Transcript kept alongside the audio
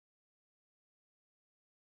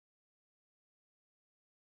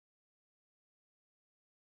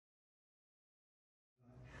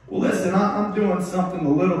Well, listen, I'm doing something a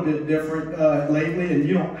little bit different lately, and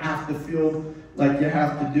you don't have to feel like you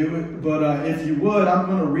have to do it. But if you would, I'm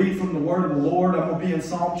going to read from the Word of the Lord. I'm going to be in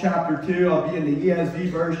Psalm chapter 2. I'll be in the ESV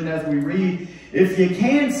version as we read. If you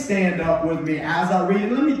can stand up with me as I read,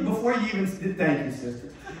 before you even, thank you, sister.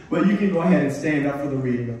 But you can go ahead and stand up for the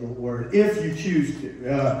reading of the Word if you choose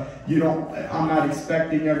to. I'm not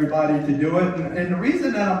expecting everybody to do it. And the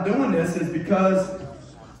reason that I'm doing this is because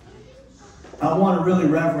I want to really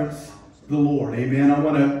reverence the Lord. Amen. I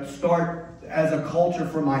want to start as a culture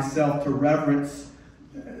for myself to reverence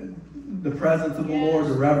the presence of the Lord,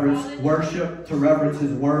 to reverence worship, to reverence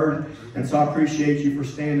His Word. And so I appreciate you for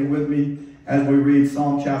standing with me as we read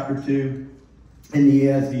Psalm chapter 2 in the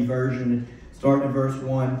ESV version, starting at verse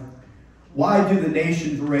 1. Why do the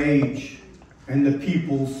nations rage and the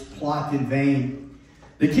peoples plot in vain?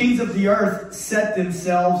 The kings of the earth set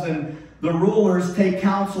themselves, and the rulers take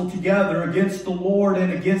counsel together against the Lord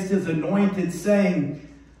and against His anointed, saying,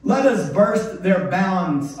 let us burst their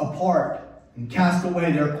bounds apart and cast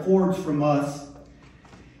away their cords from us.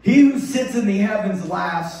 He who sits in the heavens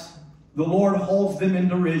laughs. The Lord holds them in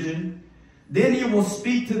derision. Then He will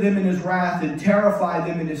speak to them in His wrath and terrify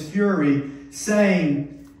them in His fury,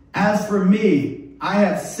 saying, as for me, I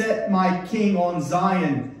have set my king on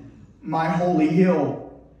Zion, my holy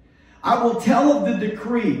hill. I will tell of the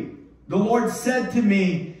decree. The Lord said to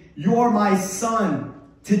me, you are my son.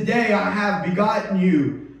 Today I have begotten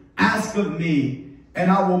you. Ask of me,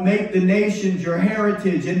 and I will make the nations your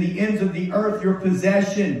heritage and the ends of the earth your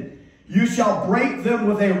possession. You shall break them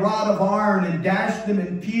with a rod of iron and dash them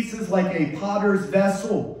in pieces like a potter's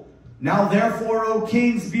vessel. Now therefore, O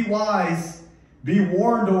kings, be wise. Be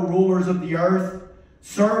warned, O rulers of the earth.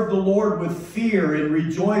 Serve the Lord with fear and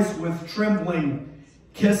rejoice with trembling.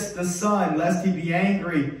 Kiss the Son, lest He be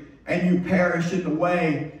angry and you perish in the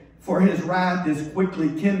way, for His wrath is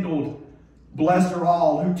quickly kindled. Blessed are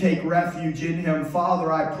all who take refuge in Him.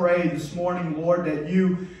 Father, I pray this morning, Lord, that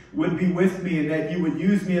you would be with me and that you would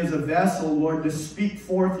use me as a vessel, Lord, to speak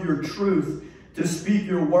forth your truth, to speak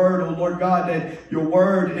your word, oh Lord God, that your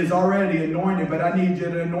word is already anointed, but I need you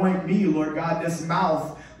to anoint me, Lord God, this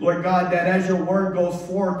mouth, Lord God, that as your word goes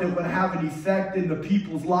forth, it would have an effect in the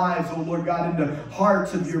people's lives, oh Lord God, in the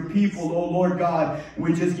hearts of your people, oh Lord God.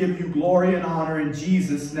 We just give you glory and honor in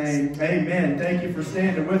Jesus' name. Amen. Thank you for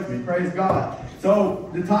standing with me. Praise God. So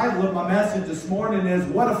the title of my message this morning is,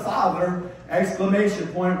 What a Father! Exclamation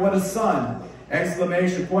point. What a Son!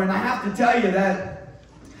 Exclamation point. And I have to tell you that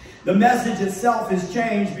the message itself has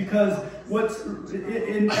changed because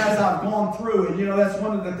as I've gone through, and that's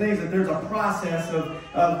one of the things, that there's a process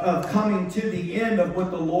of coming to the end of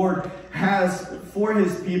what the Lord has for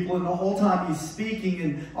His people, and the whole time He's speaking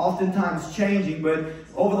and oftentimes changing. But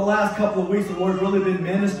over the last couple of weeks, the Lord's really been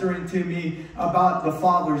ministering to me about the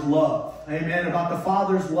Father's love. Amen. About the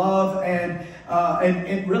Father's love and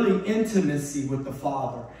really intimacy with the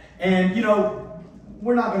Father. And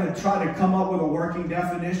we're not going to try to come up with a working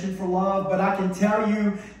definition for love, but I can tell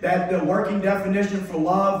you that the working definition for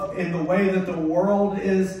love in the way that the world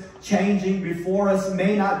is changing before us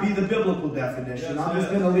may not be the biblical definition. I'm just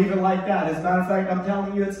going to leave it like that. As a matter of fact, I'm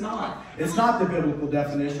telling you it's not. It's not the biblical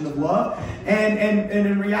definition of love. And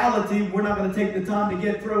in reality, we're not going to take the time to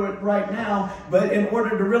get through it right now. But in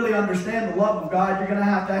order to really understand the love of God, you're going to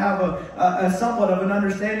have a somewhat of an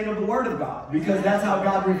understanding of the Word of God, because that's how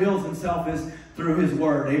God reveals Himself, is through His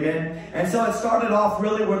Word. Amen. And so it started off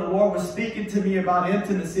really where the Lord was speaking to me about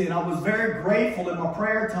intimacy, and I was very grateful in my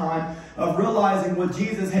prayer time of realizing what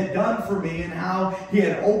Jesus had done for me and how He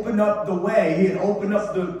had opened up the way. He had opened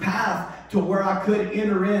up the path to where I could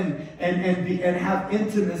enter in and have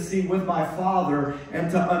intimacy with my Father and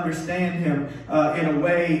to understand Him in a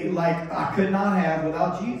way like I could not have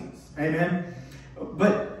without Jesus. Amen.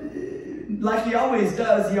 But like He always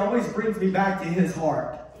does, He always brings me back to His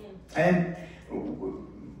heart. And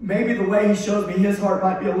maybe the way He shows me His heart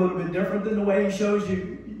might be a little bit different than the way He shows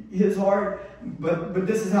you His heart, but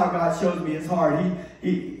this is how God shows me His heart.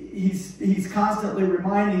 He's constantly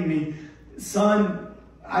reminding me, son,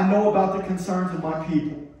 I know about the concerns of my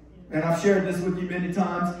people. And I've shared this with you many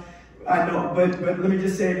times. I know, but let me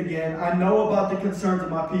just say it again. I know about the concerns of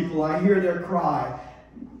my people. I hear their cry.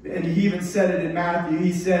 And He even said it in Matthew.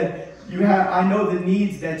 He said, I know the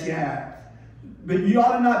needs that you have. But you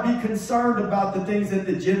ought to not be concerned about the things that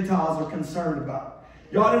the Gentiles are concerned about.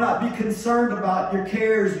 You ought to not be concerned about your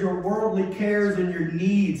cares, your worldly cares, and your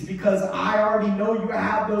needs, because I already know you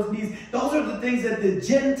have those needs. Those are the things that the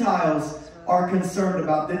Gentiles are concerned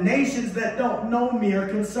about. The nations that don't know me are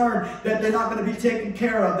concerned that they're not going to be taken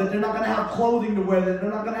care of, that they're not going to have clothing to wear, that they're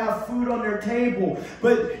not going to have food on their table.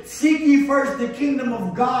 But seek ye first the kingdom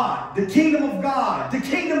of God, the kingdom of God, the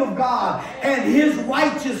kingdom of God, and his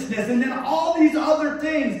righteousness. And then all these other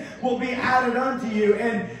things will be added unto you.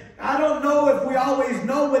 And I don't know if we always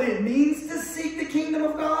know what it means to seek the kingdom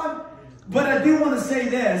of God, but I do want to say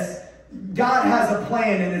this. God has a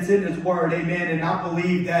plan, and it's in his word. Amen. And I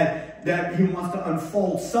believe that he wants to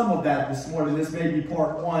unfold some of that this morning. This may be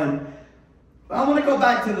part one. But I want to go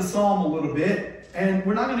back to the psalm a little bit. And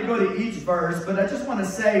we're not going to go to each verse, but I just want to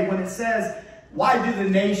say, when it says, why do the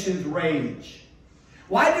nations rage?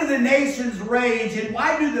 Why do the nations rage, and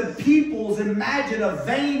why do the peoples imagine a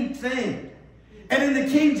vain thing? And in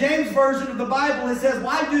the King James Version of the Bible, it says,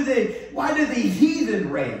 why do the heathen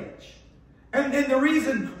rage? And the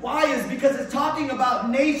reason why is because it's talking about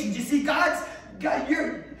nations. You see, God's got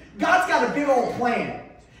a big old plan.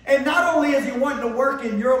 And not only is he wanting to work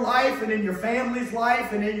in your life and in your family's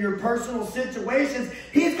life and in your personal situations,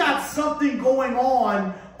 he's got something going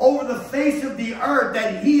on over the face of the earth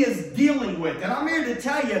that he is dealing with. And I'm here to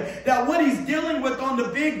tell you that what he's dealing with on the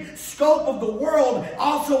big scope of the world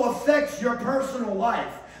also affects your personal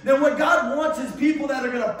life. Then what God wants is people that are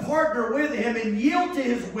going to partner with him and yield to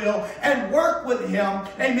his will and work with him.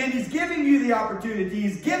 Amen. He's giving you the opportunity.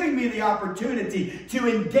 He's giving me the opportunity to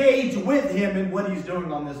engage with him in what he's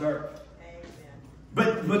doing on this earth.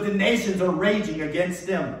 Amen. But the nations are raging against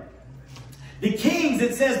him. The kings,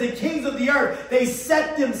 it says, the kings of the earth, they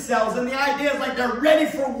set themselves. And the idea is like they're ready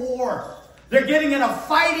for war. They're getting in a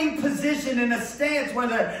fighting position, in a stance where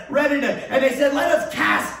they're ready to. And they said, let us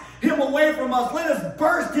cast him away from us. Let us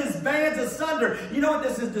burst his bands asunder. You know what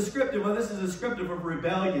this is descriptive of? This is descriptive of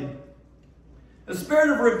rebellion. The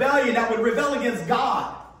spirit of rebellion that would rebel against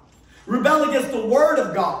God. Rebel against the word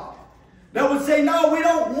of God. That would say, no, we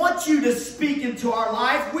don't want you to speak into our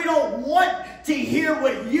life. We don't want to hear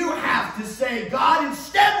what you have to say, God.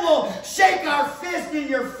 Instead, we'll shake our fist in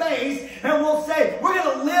your face and we'll say, we're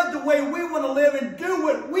going to live the way we want to live and do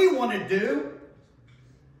what we want to do.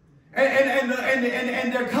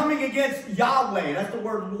 And they're coming against Yahweh. That's the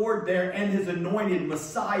word Lord there, and his anointed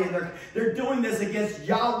Messiah. They're doing this against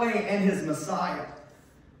Yahweh and his Messiah.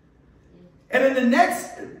 And in the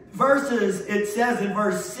next verses, it says in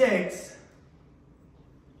verse 6,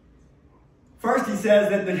 first he says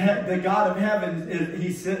that the God of heaven,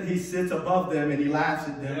 he sits above them and he laughs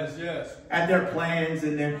at them. Yes, yes. At their plans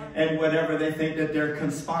and whatever they think that they're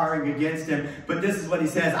conspiring against him. But this is what he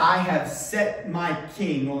says, I have set my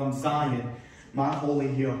king on Zion, my holy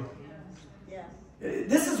hill. Yeah.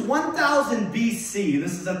 This is 1000 BC.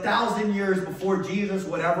 This is 1,000 years before Jesus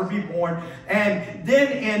would ever be born. And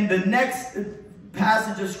then in the next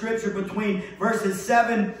passage of scripture between verses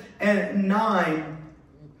 7 and 9,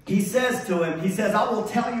 he says to him, he says, I will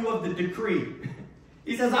tell you of the decree.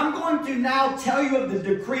 He says, I'm going to now tell you of the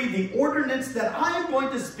decree, the ordinance that I am going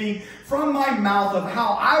to speak from my mouth of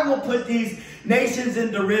how I will put these nations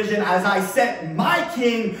in derision as I set my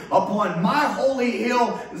king upon my holy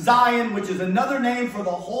hill, Zion, which is another name for the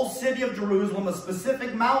whole city of Jerusalem, a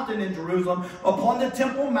specific mountain in Jerusalem, upon the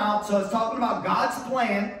Temple Mount. So it's talking about God's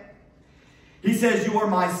plan. He says, you are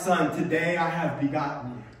my son. Today I have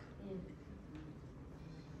begotten you.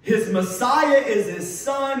 His Messiah is his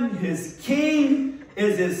son. His king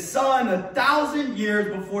is his son. 1,000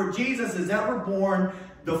 years before Jesus is ever born,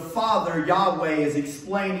 the Father, Yahweh, is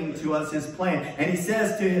explaining to us his plan. And he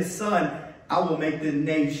says to his son, I will make the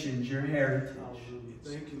nations your heritage.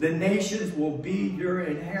 The nations will be your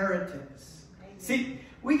inheritance. See,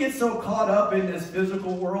 we get so caught up in this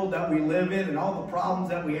physical world that we live in and all the problems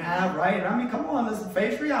that we have, right? I mean, come on, let's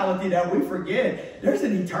face reality that we forget. There's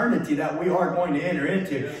an eternity that we are going to enter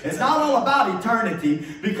into. It's not all about eternity,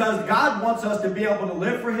 because God wants us to be able to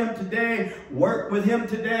live for him today, work with him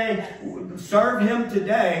today, serve him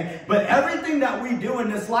today. But everything that we do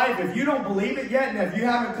in this life, if you don't believe it yet, and if you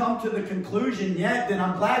haven't come to the conclusion yet, then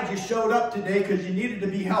I'm glad you showed up today, because you needed to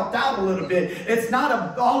be helped out a little bit. It's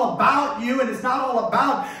not all about you, and it's not all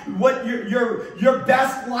about what your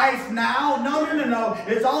best life now. No.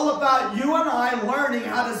 It's all about you and I learning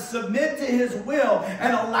how to submit to his will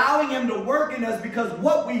and allowing him to work in us, because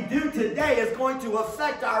what we do today is going to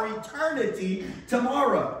affect our eternity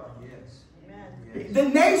tomorrow. Yes. The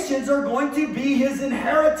nations are going to be his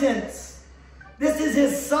inheritance. This is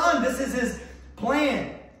his son. This is his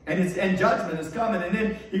plan. And judgment is coming. And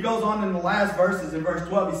then he goes on in the last verses. In verse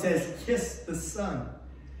 12, he says, kiss the son.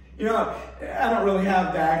 You know, I don't really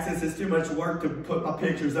have the access. It's too much work to put my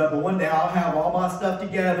pictures up. But one day I'll have all my stuff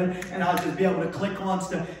together and I'll just be able to click on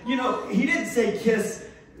stuff. You know, he didn't say kiss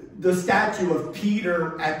the statue of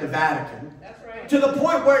Peter at the Vatican. That's right. To the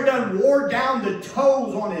point where it done wore down the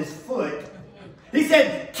toes on his foot. He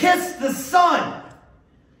said, kiss the Son,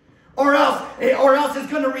 or else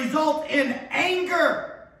it's going to result in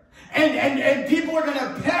anger. And people are going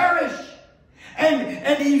to perish.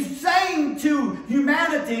 And he's saying to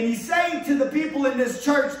humanity, and he's saying to the people in this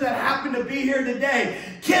church that happen to be here today,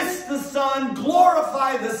 kiss the Son,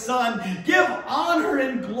 glorify the Son, give honor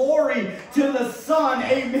and glory to the Son,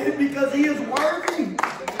 amen, because he is worthy.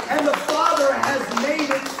 And the Father has made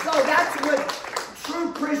it so. That's what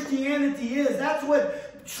true Christianity is. That's what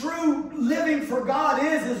true living for God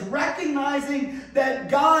is recognizing that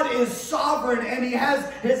God is sovereign and he has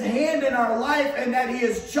his hand in our life, and that he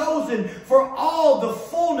has chosen for all the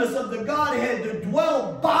fullness of the Godhead to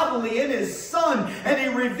dwell bodily in his Son. And he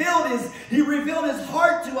revealed his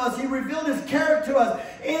heart to us. He revealed his character to us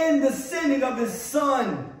in the sending of his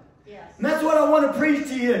Son. Yes. And that's what I want to preach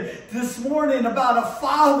to you this morning, about a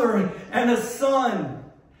father and a son.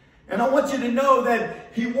 And I want you to know that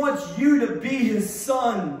he wants you to be his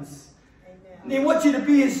sons. Amen. And he wants you to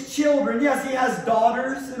be his children. Yes, he has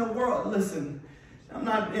daughters in a world. Listen, I'm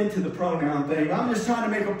not into the pronoun thing. I'm just trying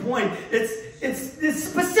to make a point. It's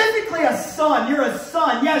specifically a son. You're a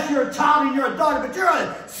son. Yes, you're a child and you're a daughter, but you're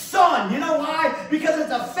a son. You know why? Because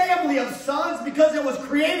it's a family of sons, because it was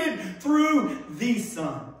created through the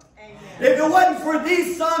Son. If it wasn't for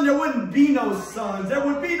these sons, there wouldn't be no sons. There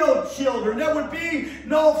would be no children. There would be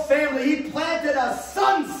no family. He planted a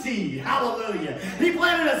son seed. Hallelujah. He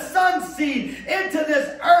planted a son seed into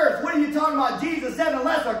this earth. What are you talking about? Jesus said,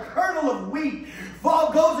 unless a kernel of wheat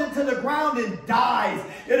goes into the ground and dies,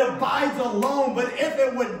 it abides alone. But if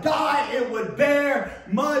it would die, it would bear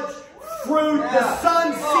much fruit. The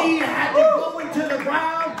son seed had to go into the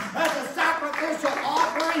ground as a sacrificial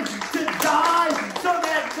offering to die, so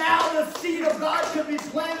that now the seed of God could be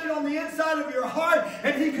planted on the inside of your heart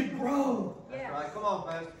and he could grow. That's right. Come on,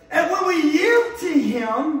 man. And when we yield to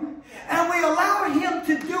him and we allow him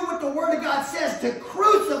to do what the Word of God says, to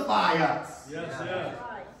crucify us. Yes, yes.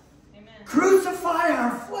 Crucify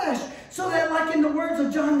our flesh, so that, like in the words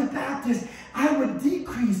of John the Baptist, I would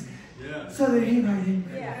decrease so that he might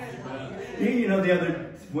increase. You know, the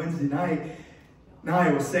other Wednesday night,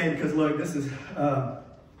 Naya was saying, because look, this is,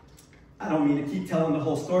 I don't mean to keep telling the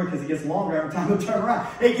whole story because it gets longer every time I turn around.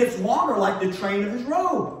 It gets longer like the train of his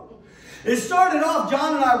robe. It started off,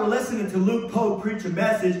 John and I were listening to Luke Pope preach a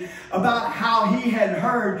message about how he had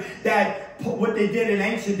heard that what they did in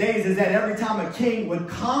ancient days is that every time a king would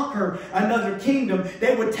conquer another kingdom,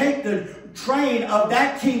 they would take the train of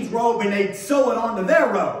that king's robe and they'd sew it onto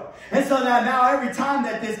their robe. And so now every time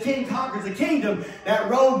that this king conquers a kingdom, that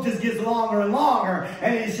robe just gets longer and longer.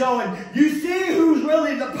 And he's showing, you see who's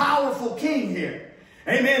really the powerful king here.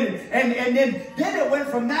 Amen. And then it went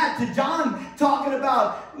from that to John talking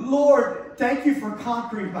about, Lord, thank you for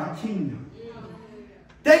conquering my kingdom.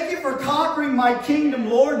 Thank you for conquering my kingdom,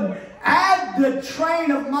 Lord. And add the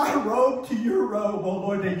train of my robe to your robe, oh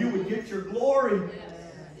Lord, that you would get your glory.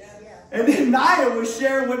 And then Naya was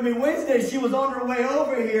sharing with me Wednesday. She was on her way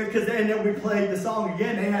over here, and then we played the song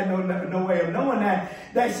again. They had no way of knowing that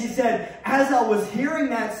she said, as I was hearing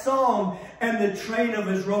that song and the train of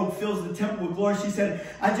his robe fills the temple with glory, she said,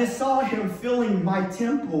 I just saw him filling my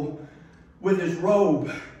temple with his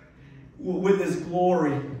robe, with his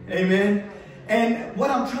glory. Amen. And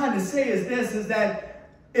what I'm trying to say is this, is that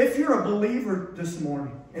if you're a believer this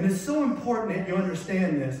morning, and it's so important that you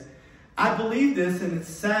understand this, I believe this, and it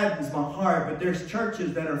saddens my heart, but there's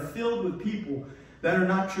churches that are filled with people that are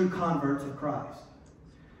not true converts of Christ.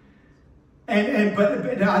 But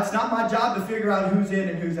it's not my job to figure out who's in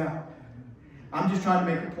and who's out. I'm just trying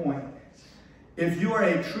to make a point. If you are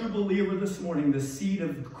a true believer this morning, the seed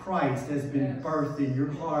of Christ has been birthed in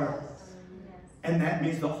your heart. And that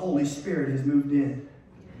means the Holy Spirit has moved in.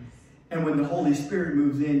 And when the Holy Spirit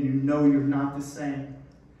moves in, you know you're not the same.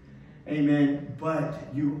 Amen. But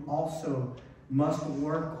you also must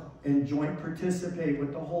work and joint participate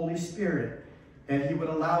with the Holy Spirit, that he would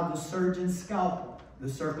allow the surgeon's scalpel, the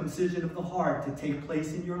circumcision of the heart, to take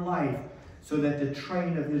place in your life, so that the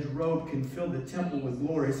train of his robe can fill the temple with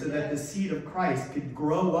glory, so that the seed of Christ could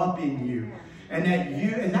grow up in you.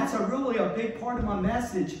 And that's really a big part of my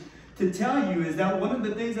message to tell you, is that one of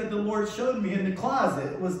the things that the Lord showed me in the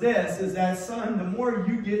closet was this, is that, son, the more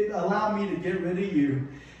you allow me to get rid of you,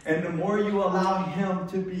 and the more you allow him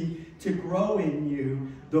to grow in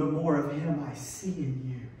you, the more of him I see in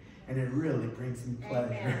you. And it really brings me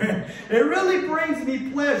pleasure. It really brings me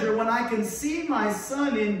pleasure when I can see my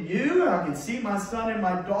son in you. I can see my son in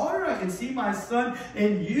my daughter. I can see my son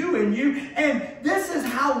in you and you. And this is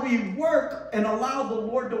how we work and allow the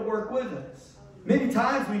Lord to work with us. Many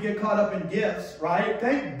times we get caught up in gifts, right?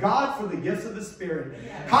 Thank God for the gifts of the Spirit.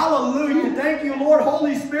 Hallelujah. Thank you, Lord.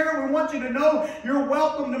 Holy Spirit, we want you to know you're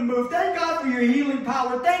welcome to move. Thank God for your healing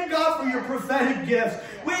power. Thank God for your prophetic gifts.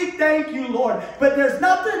 We thank you, Lord. But there's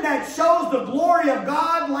nothing that shows the glory of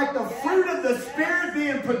God like the fruit of the Spirit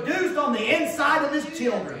being produced on the inside of His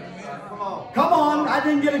children. Come on. I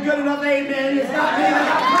didn't get a good enough amen. It's not me that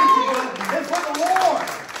I'm preaching. It's for the Lord.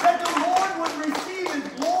 That the Lord would receive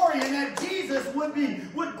His glory and that Jesus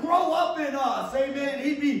would grow up in us. Amen.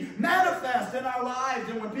 He'd be manifest in our lives.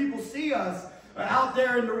 And when people see us out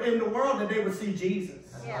there in the world, that they would see Jesus.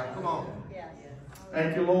 Yeah. Come on. Yeah.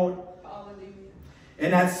 Thank you, Lord.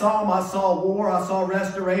 In that psalm, I saw war, I saw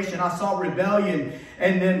restoration, I saw rebellion,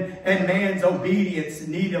 and man's obedience,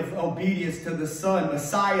 need of obedience to the Son,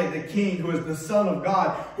 Messiah, the King, who is the Son of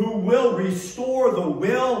God, who will restore the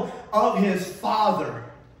will of His Father.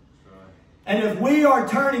 And if we are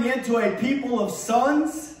turning into a people of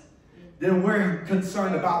sons, then we're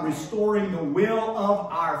concerned about restoring the will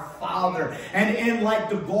of our Father. And in like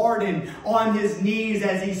the garden, on His knees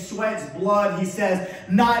as He sweats blood, He says,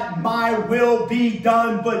 not my will be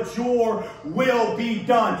done, but your will be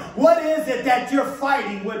done. What is it that you're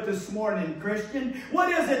fighting with this morning, Christian?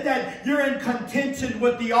 What is it that you're in contention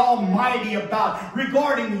with the Almighty about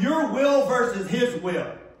regarding your will versus His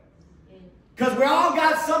will? Because we all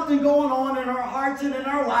got something going on in our hearts and in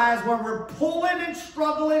our lives where we're pulling and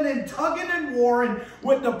struggling and tugging and warring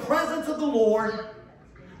with the presence of the Lord.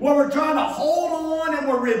 Where we're trying to hold on and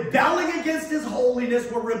we're rebelling against His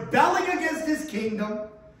holiness. We're rebelling against His kingdom.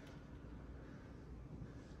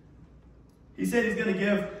 He said He's going to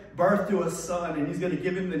give birth to a son and He's going to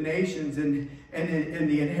give Him the nations and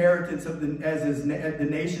the inheritance of the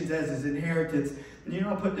nations as His inheritance. And you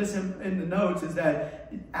know, I put this in the notes, is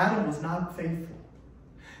that Adam was not faithful.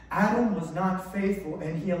 Adam was not faithful,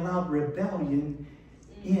 and he allowed rebellion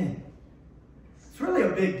in. It's really a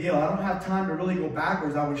big deal. I don't have time to really go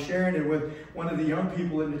backwards. I was sharing it with one of the young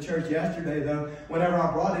people in the church yesterday, though. Whenever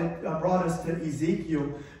I brought us to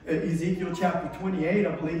Ezekiel chapter 28,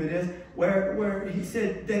 I believe it is, where he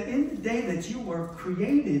said that in the day that you were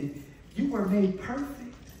created, you were made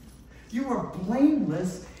perfect. You were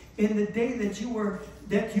blameless in the day that you were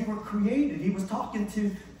created. He was talking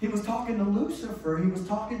to Lucifer. He was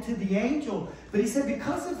talking to the angel. But he said,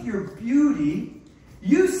 because of your beauty,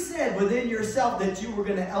 you said within yourself that you were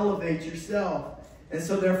going to elevate yourself. And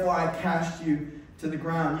so therefore I cast you to the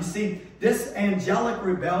ground. You see, this angelic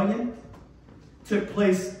rebellion took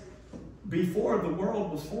place before the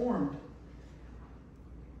world was formed.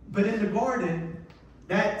 But in the garden,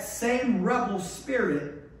 that same rebel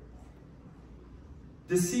spirit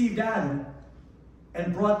deceived Adam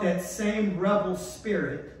and brought that same rebel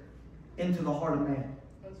spirit into the heart of man.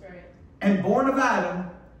 That's right. And born of Adam,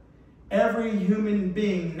 every human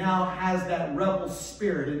being now has that rebel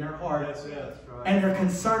spirit in their heart. That's it. That's right. And they're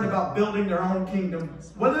concerned about building their own kingdom.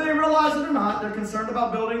 Whether they realize it or not, they're concerned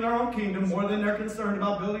about building their own kingdom more than they're concerned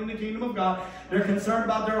about building the kingdom of God. They're concerned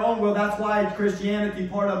about their own will. That's why Christianity,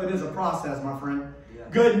 part of it is a process, my friend. Yeah.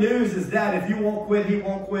 Good news is that if you won't quit, He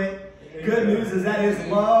won't quit. Good news is that His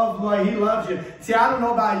love, like He loves you. See, I don't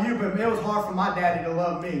know about you, but it was hard for my daddy to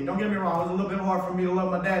love me. Don't get me wrong. It was a little bit hard for me to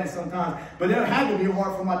love my daddy sometimes. But it had to be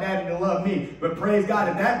hard for my daddy to love me. But praise God,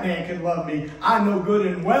 if that man can love me, I know good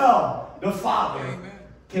and well the Father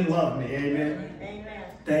can love me. Amen. Amen.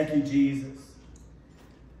 Thank you, Jesus.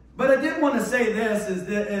 But I did want to say this,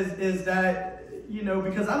 is that, you know,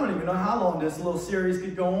 because I don't even know how long this little series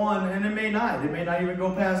could go on, and it may not. It may not even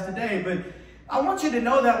go past today, but I want you to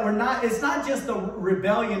know that it's not just the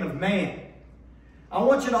rebellion of man. I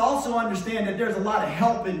want you to also understand that there's a lot of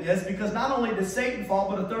help in this, because not only did Satan fall,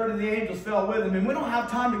 but a third of the angels fell with him. And we don't have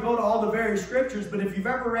time to go to all the various scriptures, but if you've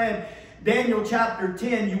ever read Daniel chapter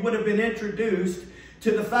 10, you would have been introduced to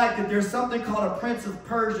the fact that there's something called a prince of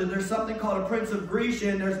Persia, there's something called a prince of Greece,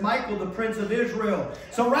 and there's Michael, the prince of Israel.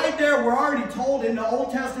 So right there, we're already told in the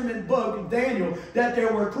Old Testament book of Daniel that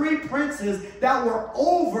there were 3 princes that were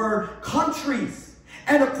over countries.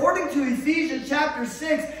 And according to Ephesians chapter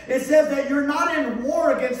 6, it says that you're not in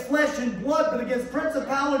war against flesh and blood, but against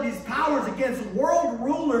principalities, powers, against world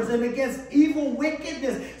rulers, and against evil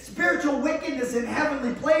wickedness, spiritual wickedness in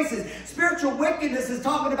heavenly places. Spiritual wickedness is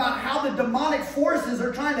talking about how the demonic forces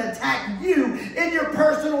are trying to attack you in your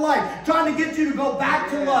personal life, trying to get you to go back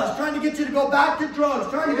to lust, trying to get you to go back to drugs,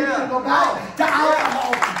 trying to get you to go back to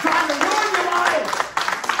alcohol, trying to ruin your life.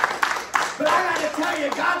 tell you,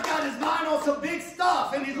 God's got his mind on some big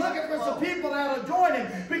stuff, and he's looking for some people that will join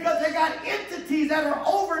him, because they got entities that are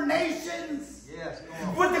over nations. Yes,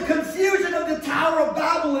 with the confusion of the Tower of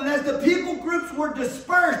Babel, and as the people groups were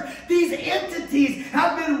dispersed, these entities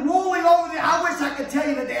have been ruling over I wish I could tell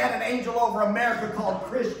you that they had an angel over America called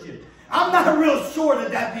Christian. I'm not real sure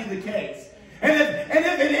that that be the case. And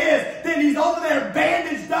if it is, then he's over there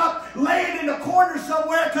bandaged up, laying in a corner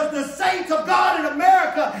somewhere, because the saints of God in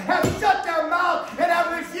America have shut their mouth and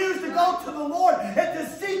have refused to go to the Lord and to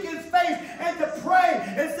seek his face and to pray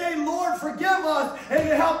and say, Lord, forgive us and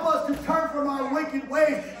to help us to turn from our wicked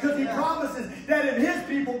ways, because he promises that if his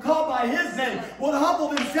people called by his name will humble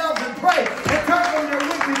themselves and pray and turn from their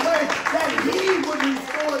wicked ways, that he would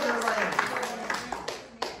restore their land.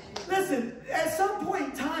 Listen, at some point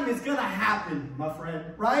in time, it's going to happen, my friend,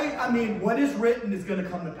 right? I mean, what is written is going to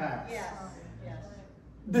come to pass. Yes. Yes.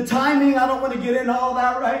 The timing, I don't want to get into all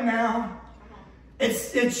that right now.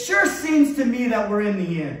 It sure seems to me that we're in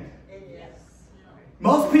the end. Yes.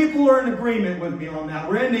 Most people are in agreement with me on that.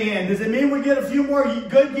 We're in the end. Does it mean we get a few more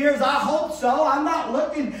good years? I hope so. I'm not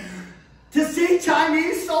looking to see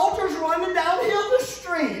Chinese soldiers running downhill the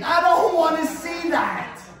street. I don't want to see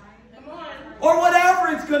that. Or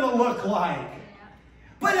whatever it's going to look like.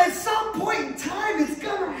 But at some point in time, it's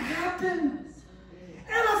going to happen.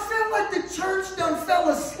 And I feel like the church done fell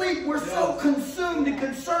asleep. We're so consumed and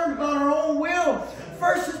concerned about our own will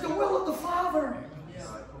versus the will of the Father.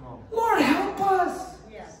 Lord, help us.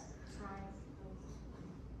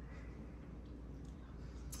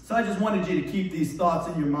 So I just wanted you to keep these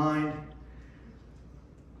thoughts in your mind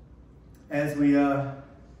as we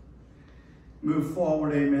move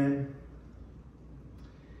forward. Amen.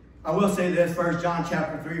 I will say this, 1 John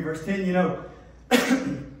chapter 3, verse 10, you know,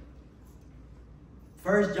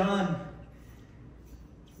 1 John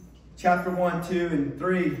chapter 1, 2, and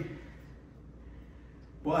 3,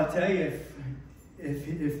 well, I tell you,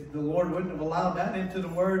 if the Lord wouldn't have allowed that into the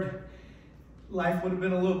Word, life would have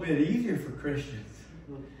been a little bit easier for Christians.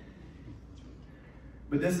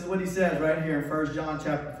 But this is what he says right here in 1 John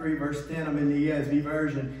chapter 3, verse 10. I'm in the ESV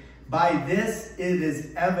version. By this it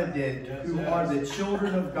is evident who are the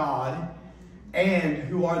children of God and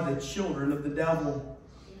who are the children of the devil.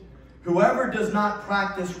 Whoever does not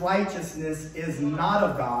practice righteousness is not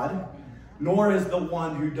of God, nor is the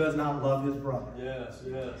one who does not love his brother. Yes,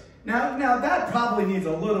 yes. Now that probably needs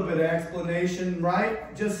a little bit of explanation,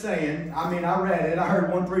 right? Just saying. I mean, I read it. I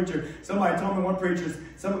heard one preacher, somebody told me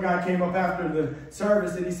some guy came up after the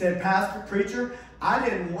service and he said, Pastor, preacher, I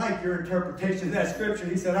didn't like your interpretation of that scripture.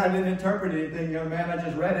 He said, I didn't interpret anything, young man. I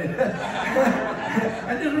just read it.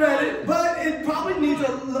 I just read it. But it probably needs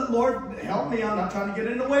Lord, help me. I'm not trying to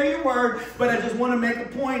get in the way of your word, but I just want to make a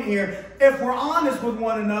point here. If we're honest with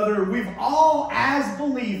one another, we've all, as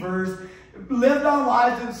believers, lived our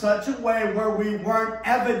lives in such a way where we weren't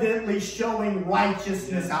evidently showing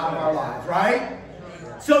righteousness out of our lives, right?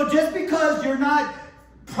 So just because you're not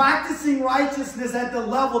practicing righteousness at the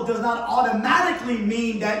level does not automatically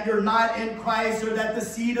mean that you're not in Christ or that the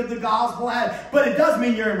seed of the gospel has, but it does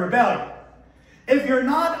mean you're in rebellion. If you're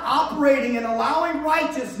not operating and allowing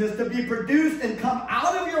righteousness to be produced and come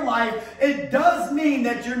out of your life, it does mean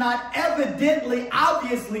that you're not evidently,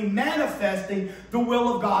 obviously manifesting the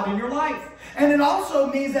will of God in your life. And it also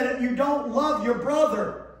means that if you don't love your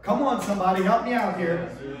brother, come on somebody, help me out here.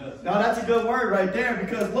 Yes. Now that's a good word right there,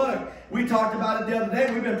 because look, we talked about it the other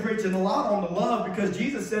day. We've been preaching a lot on the love, because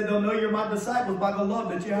Jesus said they'll know you're my disciples by the love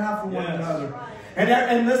that you have for one another.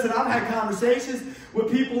 And listen, I've had conversations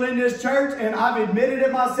with people in this church, and I've admitted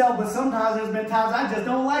it myself, but sometimes there's been times I just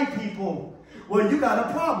don't like people. Well, you got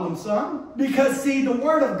a problem, son. Because, see, the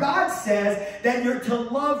Word of God says that you're to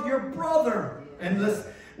love your brother. And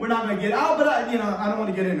listen, we're not going to get out, but I don't want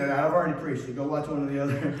to get into that. I've already preached it. Go watch one of the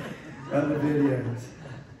other videos.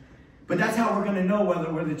 But that's how we're going to know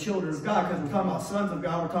whether we're the children of God, because we're talking about sons of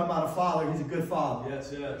God. We're talking about a father. He's a good father.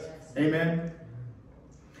 Yes, yes. Amen.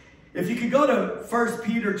 If you could go to 1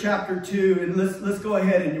 Peter chapter 2, and let's go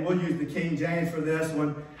ahead and we'll use the King James for this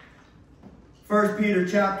one. 1 Peter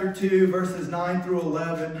chapter 2, verses 9 through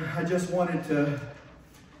 11. I just wanted to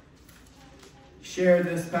share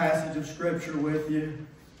this passage of Scripture with you.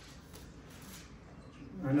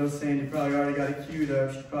 I know Sandy probably already got it queued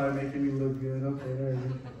up. She's probably making me look good. Okay, there you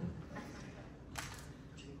go.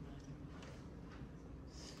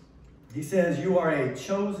 He says, you are a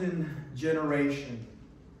chosen generation,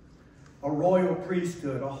 a royal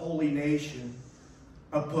priesthood, a holy nation,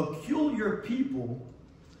 a peculiar people,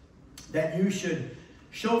 that you should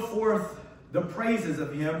show forth the praises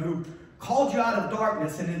of him who called you out of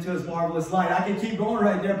darkness and into his marvelous light. I can keep going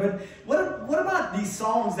right there, but what about these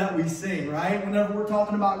songs that we sing, right? Whenever we're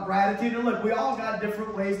talking about gratitude, and look, we all got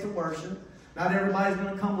different ways to worship. Not everybody's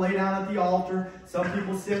going to come lay down at the altar. Some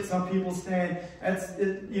people sit, some people stand.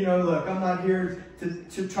 You know, look, I'm not here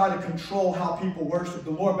to try to control how people worship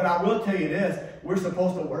the Lord, but I will tell you this, we're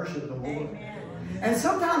supposed to worship the Lord. Amen. And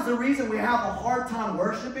sometimes the reason we have a hard time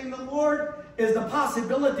worshiping the Lord is the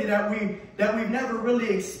possibility that we've never really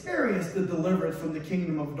experienced the deliverance from the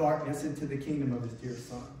kingdom of darkness into the kingdom of his dear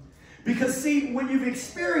Son. Because see, when you've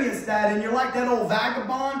experienced that and you're like that old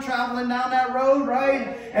vagabond traveling down that road,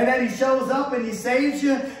 right? And then he shows up and he saves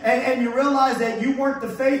you and you realize that you weren't the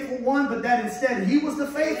faithful one, but that instead he was the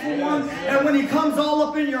faithful one. And when he comes all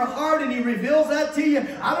up in your heart and he reveals that to you,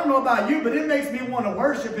 I don't know about you, but it makes me want to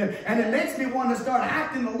worship him. And it makes me want to start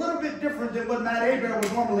acting a little bit different than what Matt Hebert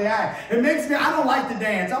would normally act. It makes me, I don't like to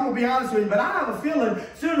dance, I'm going to be honest with you, but I have a feeling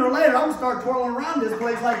sooner or later I'm going to start twirling around this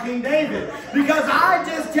place like King David. Because I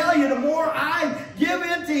just tell you, the more I give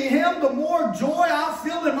in to him, the more joy I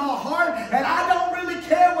feel in my heart. And I don't really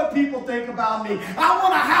care what people think about me. I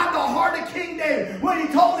want to have the heart of King David. When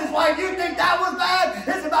he told his wife, you think that was bad?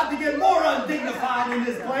 It's about to get more undignified in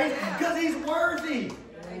this place because he's worthy.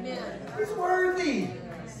 Amen. He's worthy.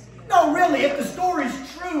 No, really, if the story's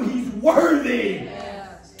true, he's worthy.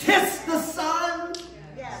 Yes. Kiss the Son.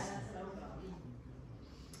 Yes.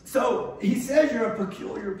 So he says you're a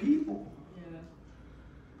peculiar people.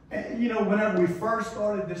 And, you know, whenever we first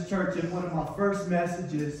started this church, in one of my first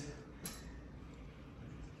messages,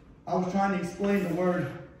 I was trying to explain the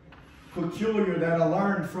word peculiar that I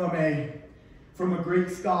learned from a Greek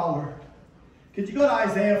scholar. Could you go to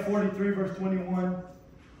Isaiah 43, verse 21?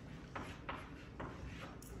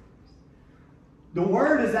 The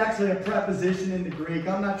word is actually a preposition in the Greek.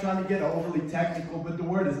 I'm not trying to get overly technical, but the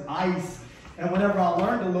word is ice. And whenever I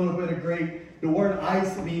learned a little bit of Greek, the word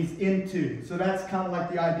ice means into. So that's kind of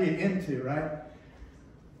like the idea, into, right?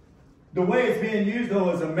 The way it's being used,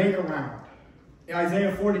 though, is a make around.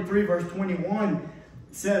 Isaiah 43, verse 21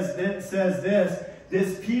 says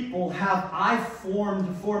this people have I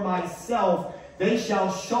formed for myself. They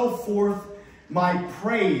shall show forth my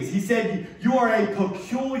praise. He said, you are a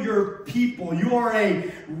peculiar people. You are a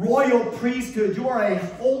royal priesthood. You are a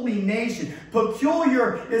holy nation.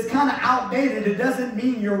 Peculiar is kind of outdated. It doesn't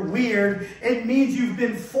mean you're weird. It means you've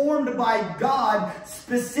been formed by God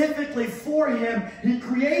specifically for him. He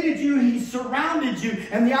created you. He surrounded you.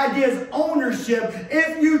 And the idea is ownership.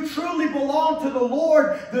 If you truly belong to the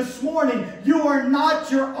Lord this morning, you are not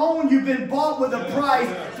your own. You've been bought with a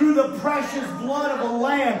price through the precious blood of a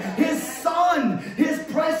lamb. His Son, his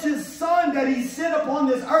precious Son that he sent upon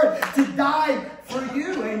this earth to die for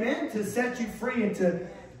you, amen, to set you free and to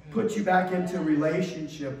put you back into a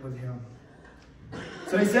relationship with him.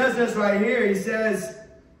 So he says this right here. He says,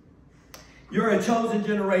 you're a chosen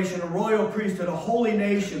generation, a royal priesthood, a holy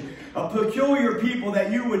nation, a peculiar people,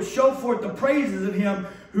 that you would show forth the praises of him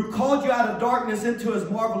who called you out of darkness into his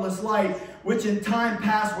marvelous light, which in time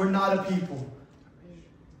past were not a people.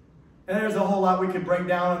 And there's a whole lot we could break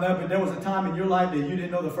down on that, but there was a time in your life that you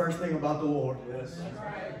didn't know the first thing about the Lord. Yes.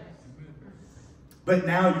 But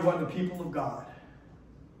now you are the people of God,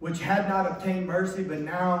 which had not obtained mercy, but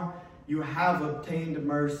now you have obtained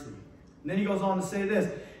mercy. And then he goes on to say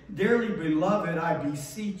this, dearly beloved, I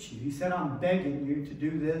beseech you. He said, I'm begging you to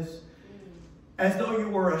do this, as though you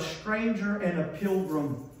were a stranger and a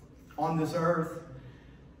pilgrim on this earth.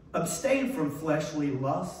 Abstain from fleshly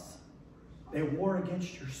lusts. They war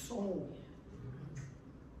against your soul.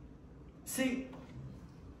 See,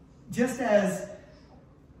 just as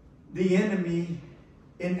the enemy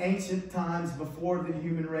in ancient times before the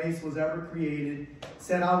human race was ever created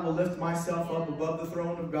said, I will lift myself up above the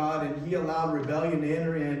throne of God, and he allowed rebellion to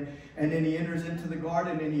enter in, and then he enters into the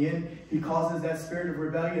garden and he causes that spirit of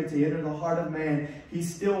rebellion to enter the heart of man.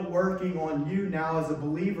 He's still working on you now as a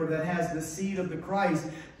believer that has the seed of the Christ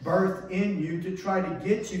birthed in you to try to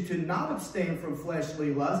get you to not abstain from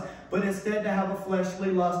fleshly lust, but instead to have a fleshly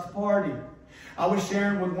lust party. I was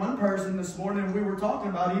sharing with one person this morning, we were talking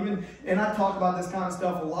about and I talk about this kind of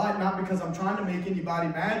stuff a lot, not because I'm trying to make anybody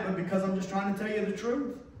mad, but because I'm just trying to tell you the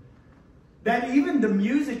truth. That even the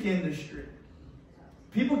music industry,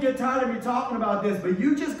 people get tired of me talking about this, but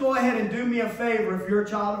you just go ahead and do me a favor if you're a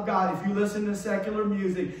child of God, if you listen to secular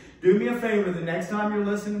music, do me a favor, the next time you're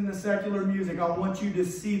listening to secular music, I want you to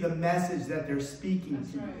see the message that they're speaking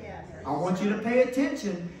to you. I want you to pay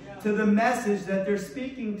attention to the message that they're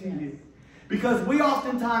speaking to you. Because we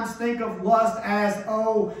oftentimes think of lust as,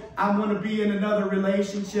 oh, I want to be in another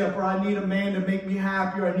relationship, or I need a man to make me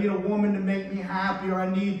happy, or I need a woman to make me happy, or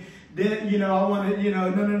I need, I want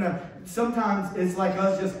to, no. sometimes it's like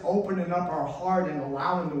us just opening up our heart and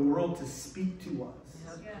allowing the world to speak to us.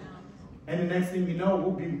 And the next thing you know,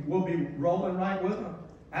 we'll be rolling right with them.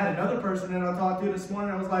 I had another person that I talked to this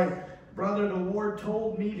morning. I was like, brother, the Lord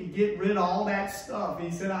told me to get rid of all that stuff.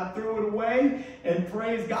 He said, I threw it away, and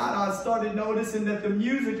praise God, I started noticing that the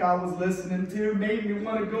music I was listening to made me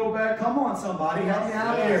want to go back. Come on, somebody, help me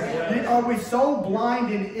out here. Are we so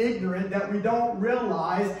blind and ignorant that we don't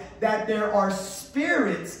realize that there are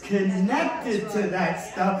spirits connected to that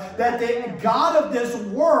stuff, that the God of this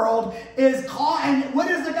world is called, and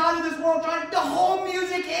what is the God of this world trying? The whole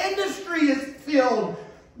music industry is filled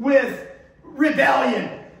with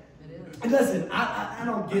rebellion. And listen, I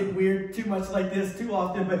don't get weird too much like this too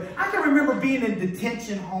often, but I can remember being in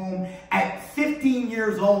detention home at 15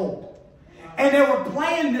 years old. And they were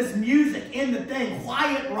playing this music in the thing,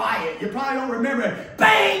 Quiet Riot. You probably don't remember it.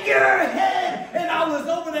 Bang your head! And I was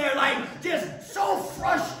over there like just so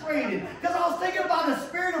frustrated because I was thinking about the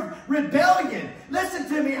spirit of rebellion. Listen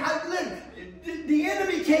to me. The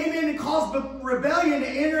enemy came in and caused the rebellion to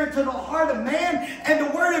enter into the heart of man. And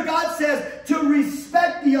the Word of God says to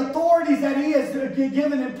respect the authorities that He has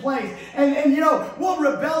given in place. And you know, we'll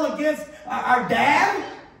rebel against our dad.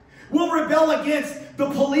 We'll rebel against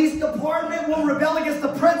the police department. We'll rebel against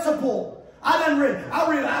the principal. Everywhere I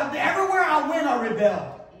went, I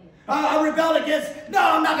rebelled. I rebelled against, no,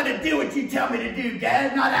 I'm not going to do what you tell me to do,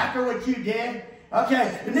 Dad. Not after what you did.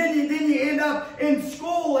 Okay, and then you end up in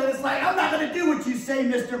school, and it's like, I'm not going to do what you say,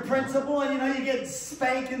 Mr. Principal. And, you know, you get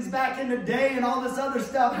spankings back in the day and all this other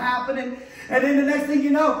stuff happening. And then the next thing you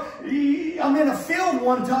know, I'm in a field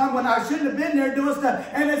one time when I shouldn't have been there doing stuff.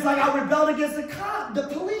 And it's like I rebelled against the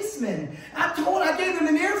policeman. I gave him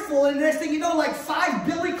an earful, and the next thing you know, like 5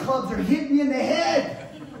 billy clubs are hitting me in the head.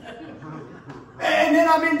 And then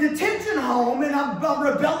I'm in detention home, and I'm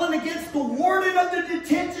rebelling against the warden of the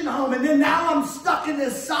detention home. And then now I'm stuck in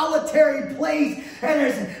this solitary place, and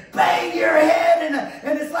there's bang your head,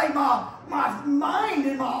 and it's like my mind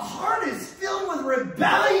and my heart is filled with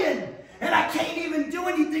rebellion. And I can't even do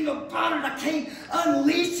anything about it. I can't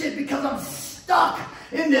unleash it because I'm stuck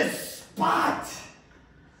in this spot.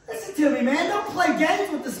 Listen to me, man. Don't play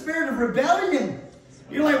games with the spirit of rebellion.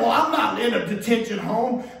 You're like, well, I'm not in a detention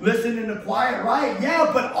home listening to Quiet Riot.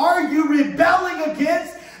 Yeah, but are you rebelling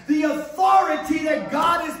against the authority that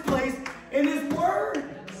God has placed in His Word?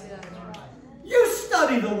 You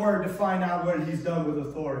study the Word to find out what He's done with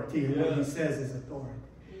authority and what He says is authority.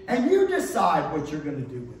 And you decide what you're going to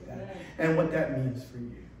do with that and what that means for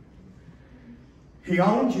you. He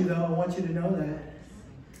owns you, though. I want you to know that.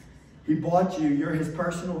 He bought you. You're His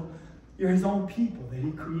own people that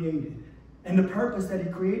He created. And the purpose that He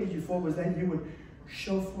created you for was that you would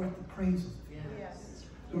show forth the praises of Him. Yes.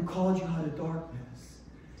 Who called you out of darkness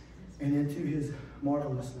and into His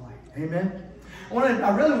marvelous light. Amen?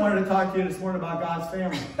 I really wanted to talk to you this morning about God's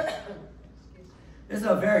family. This is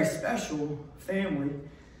a very special family.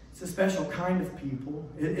 It's a special kind of people.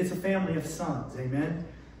 It's a family of sons. Amen?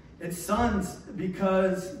 It's sons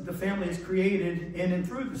because the family is created in and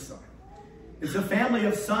through the Son. It's a family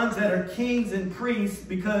of sons that are kings and priests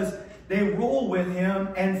because they rule with Him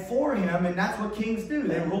and for Him, and that's what kings do.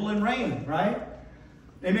 They rule and reign, right?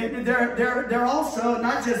 Amen. They're also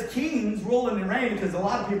not just kings ruling and reigning, because a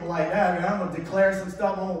lot of people like that. I mean, I'm going to declare some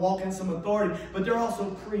stuff, I'm going to walk in some authority, but they're also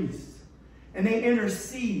priests, and they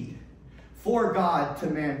intercede for God to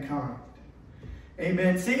mankind.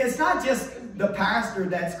 Amen. See, it's not just the pastor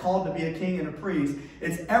that's called to be a king and a priest.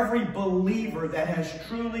 It's every believer that has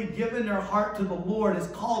truly given their heart to the Lord is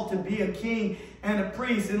called to be a king and a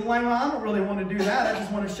priest. And like, well, I don't really want to do that. I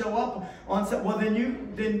just want to show up on some. Well,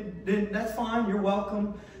 then that's fine. You're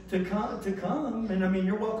welcome to come. And I mean,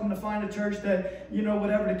 you're welcome to find a church that, you know,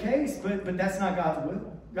 whatever the case. But that's not God's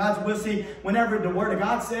will. God's will, see, whenever the Word of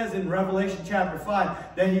God says in Revelation chapter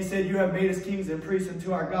 5 that He said, you have made us kings and priests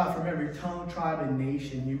unto our God from every tongue, tribe, and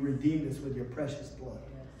nation. You redeemed us with your precious blood.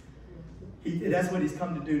 That's what He's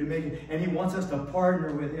come to do, to make it. And He wants us to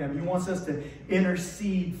partner with Him. He wants us to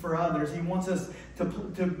intercede for others. He wants us to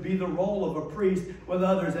be the role of a priest with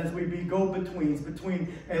others as we be go-betweens between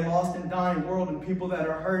a lost and dying world and people that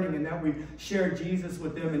are hurting, and that we share Jesus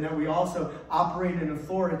with them, and that we also operate in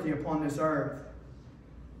authority upon this earth.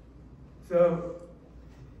 So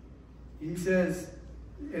He says,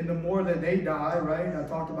 and the more that they die, right? I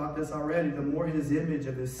talked about this already. The more His image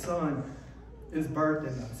of His Son is birthed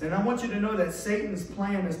in us. And I want you to know that Satan's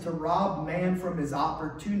plan is to rob man from his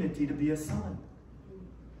opportunity to be a son.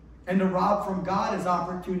 And to rob from God his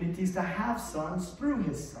opportunities to have sons through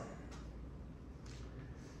His Son.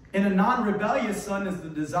 And a non-rebellious son is the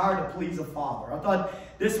desire to please a father. I thought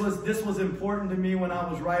this was important to me when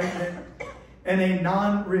I was writing it. And a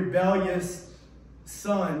non-rebellious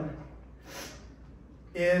son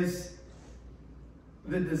is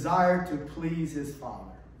the desire to please his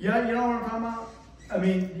father. Yeah, you know what I'm talking about? I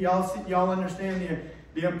mean, y'all understand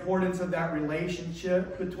the importance of that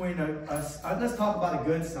relationship between let's talk about a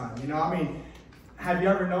good son. You know, I mean, have you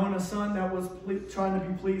ever known a son that was trying to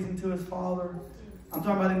be pleasing to his father? I'm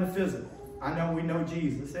talking about in the physical. I know we know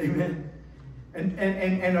Jesus, amen.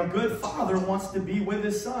 And a good father wants to be with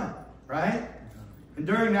his son, right? And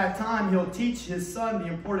during that time, he'll teach his son the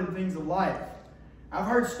important things of life. I've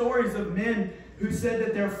heard stories of men who said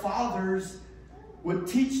that their fathers would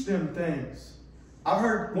teach them things. I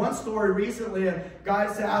heard one story recently. A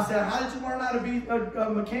guy said, I said, how did you learn how to be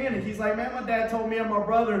a mechanic? He's like, man, my dad told me and my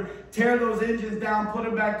brother, tear those engines down, put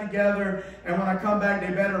them back together, and when I come back,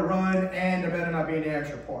 they better run, and there better not be any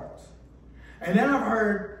extra parts. And then I've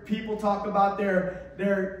heard people talk about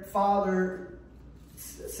their father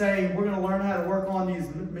saying, we're going to learn how to work on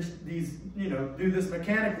these, you know, do this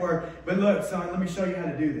mechanic work. But look, son, let me show you how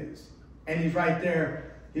to do this. And he's right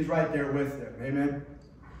there with them. Amen.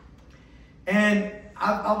 And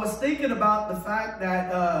I was thinking about the fact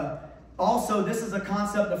that also this is a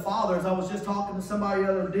concept of fathers. I was just talking to somebody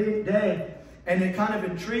the other day, and it kind of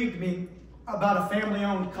intrigued me about a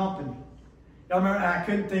family-owned company. Y'all remember, I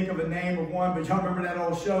couldn't think of a name of one, but y'all remember that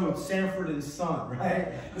old show, Sanford and Son, right?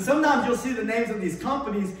 And sometimes you'll see the names of these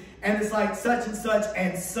companies, and it's like such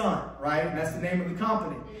and Son, right? And that's the name of the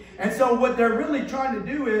company. And so what they're really trying to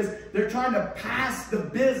do is they're trying to pass the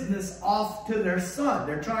business off to their son.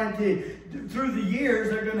 They're trying to, through the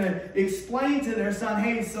years, they're going to explain to their son,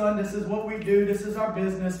 hey, son, this is what we do. This is our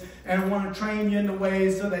business. And I want to train you in the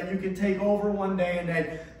ways so that you can take over one day and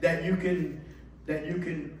that you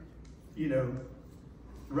can, you know,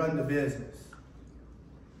 run the business.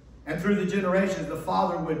 And through the generations, the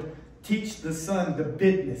father would teach the son the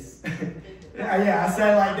business. Yeah, I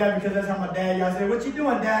say it like that because that's how my dad used to say, what you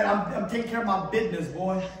doing, Dad? I'm taking care of my business,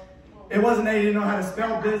 boy. It wasn't that he didn't know how to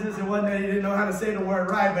spell business. It wasn't that he didn't know how to say the word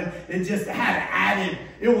right, but it just had added.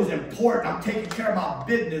 It was important. I'm taking care of my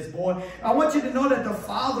business, boy. I want you to know that the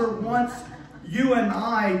Father wants you and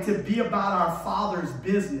I to be about our Father's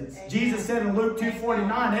business. Jesus said in Luke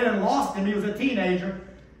 2:49, they done lost him. He was a teenager.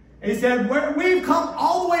 He said, we've come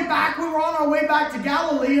all the way back. We were on our way back to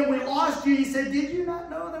Galilee and we lost you. He said, did you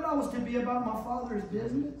not know that I was to be about my Father's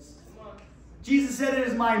business? Jesus said, it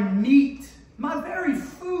is my meat, my very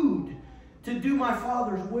food, to do my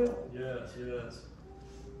Father's will. Yes, yes.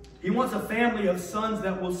 He wants a family of sons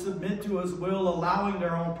that will submit to his will, allowing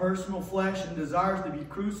their own personal flesh and desires to be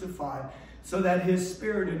crucified so that his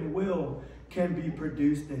spirit and will can be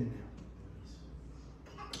produced in them.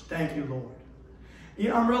 Thank you, Lord. You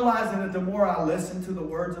know, I'm realizing that the more I listen to the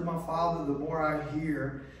words of my Father, the more I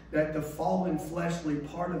hear that the fallen fleshly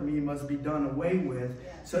part of me must be done away with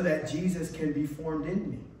so that Jesus can be formed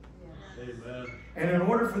in me. Amen. And in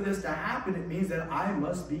order for this to happen, it means that I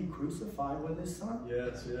must be crucified with his son.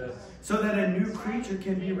 Yes, yes. So that a new creature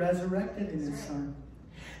can be resurrected in his son.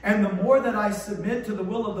 And the more that I submit to the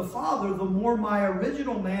will of the Father, the more my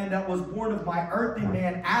original man that was born of my earthly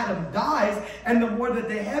man, Adam, dies, and the more that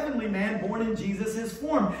the heavenly man born in Jesus is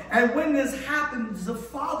formed. And when this happens, the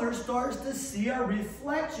Father starts to see a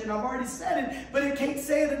reflection, I've already said it, but it can't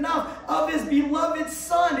say it enough, of his beloved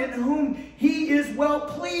Son in whom he is well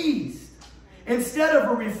pleased. Instead of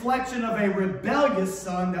a reflection of a rebellious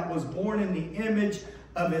son that was born in the image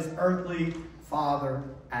of his earthly father,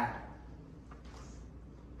 Adam.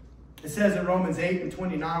 It says in Romans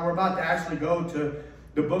 8:29, we're about to actually go to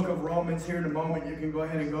the book of Romans here in a moment. You can go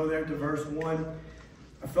ahead and go there to verse 1.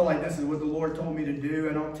 I feel like this is what the Lord told me to do.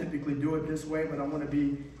 I don't typically do it this way, but I want to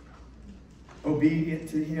be obedient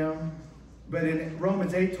to him. But in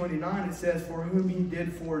Romans 8:29, it says, for whom he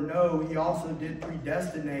did foreknow, he also did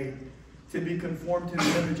predestinate to be conformed to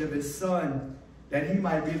the image of his Son, that he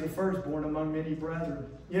might be the firstborn among many brethren.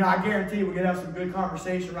 You know, I guarantee we're going to have some good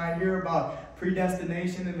conversation right here about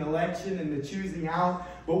predestination and election and the choosing out.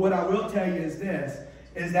 But what I will tell you is this,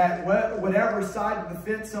 is that whatever side of the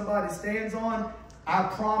fence somebody stands on, I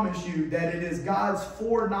promise you that it is God's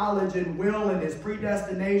foreknowledge and will and his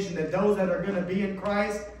predestination that those that are going to be in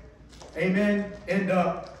Christ, amen, end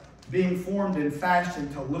up being formed and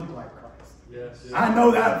fashioned to look like Christ. Yes, yes. I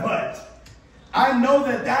know that much. I know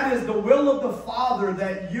that that is the will of the Father,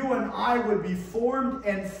 that you and I would be formed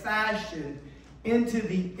and fashioned into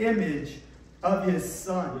the image of his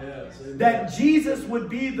Son. Yes, that Jesus would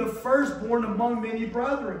be the firstborn among many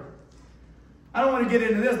brethren. I don't want to get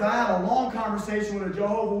into this, but I had a long conversation with a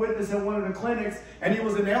Jehovah's Witness at one of the clinics, and he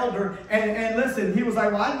was an elder. And listen, he was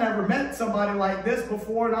like, well, I've never met somebody like this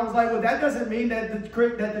before. And I was like, well, that doesn't mean that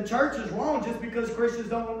the church is wrong just because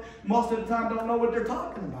Christians most of the time don't know what they're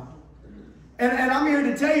talking about. And I'm here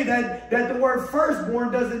to tell you that the word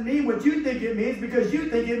firstborn doesn't mean what you think it means, because you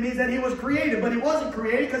think it means that he was created. But he wasn't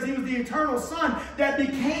created, because he was the eternal Son that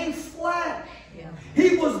became flesh. Yeah.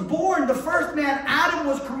 He was born. The first man, Adam,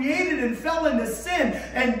 was created and fell into sin.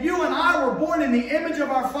 And you and I were born in the image of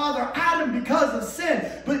our father Adam because of sin.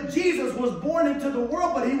 But Jesus was born into the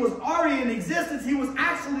world, but he was already in existence. He was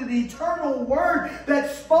actually the eternal Word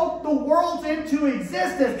that spoke the worlds into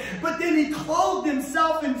existence. But then he clothed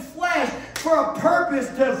himself in flesh for a purpose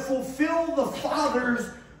to fulfill the Father's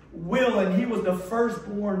will. And he was the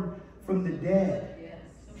firstborn from the dead.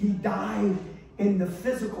 He died in the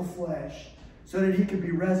physical flesh so that he could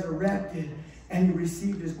be resurrected, and he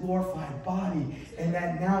received his glorified body. And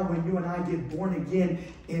that now when you and I get born again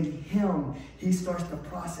in him, he starts the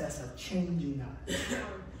process of changing us.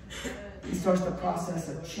 He starts the process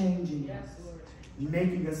of changing us,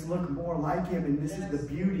 making us look more like him. And this is the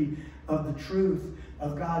beauty of the truth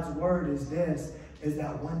of God's word, is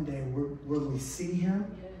that one day when we see him,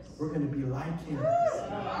 we're going to be like him.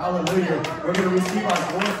 Hallelujah. We're going to receive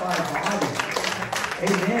our glorified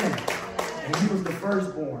body. Amen. And he was the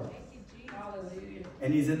firstborn.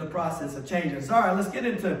 And he's in the process of changing. So, all right, let's get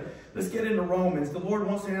into Romans. The Lord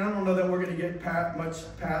wants to, and I don't know that we're going to get much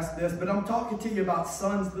past this, but I'm talking to you about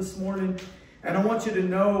sons this morning. And I want you to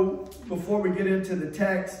know, before we get into the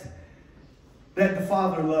text, that the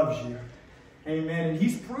Father loves you. Amen. And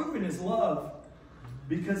he's proven his love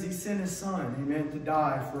because he sent his Son, amen, to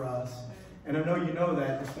die for us. And I know you know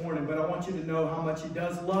that this morning, but I want you to know how much he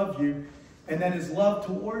does love you. And that his love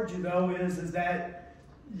towards you, though, is that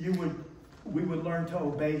we would learn to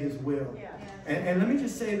obey his will. Yeah. And let me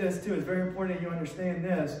just say this, too. It's very important that you understand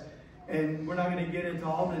this. And we're not going to get into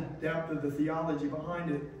all the depth of the theology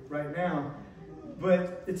behind it right now.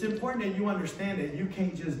 But it's important that you understand that you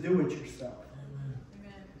can't just do it yourself.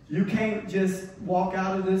 Amen. You can't just walk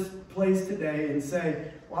out of this place today and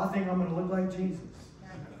say, well, I think I'm going to look like Jesus.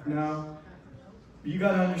 No. You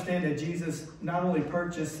got to understand that Jesus not only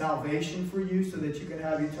purchased salvation for you so that you could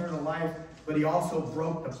have eternal life, but he also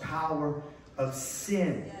broke the power of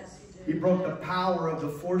sin. Yes, he broke the power of the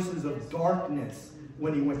forces of darkness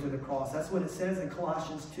when he went to the cross. That's what it says in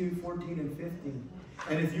Colossians 2:14 and 15.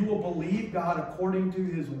 And if you will believe God according to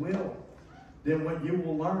his will, then what you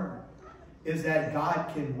will learn is that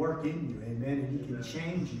God can work in you. Amen. And he can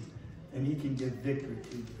change you. And he can give victory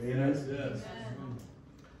to you. Amen. Yes, yes.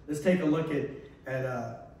 Let's take a look at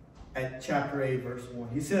chapter 8, verse 1.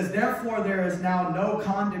 He says, therefore there is now no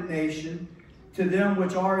condemnation to them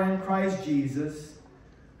which are in Christ Jesus,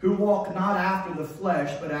 who walk not after the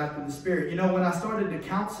flesh, but after the Spirit. You know, when I started to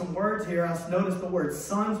count some words here, I noticed the word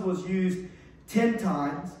sons was used 10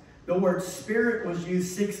 times. The word spirit was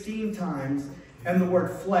used 16 times. And the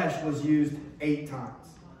word flesh was used 8 times.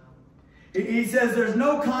 He says there's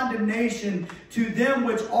no condemnation to them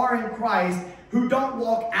which are in Christ, who don't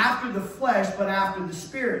walk after the flesh, but after the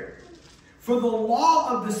Spirit. For the law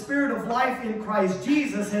of the Spirit of life in Christ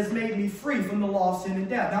Jesus has made me free from the law of sin and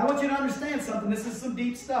death. Now I want you to understand something. This is some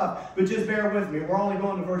deep stuff, but just bear with me. We're only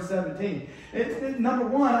going to verse 17. Number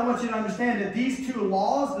one, I want you to understand that these two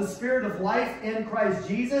laws, the Spirit of life in Christ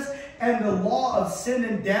Jesus and the law of sin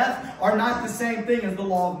and death, are not the same thing as the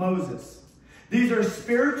law of Moses. These are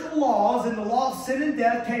spiritual laws, and the law of sin and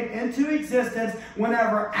death came into existence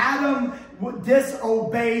whenever Adam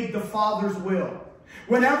disobeyed the Father's will.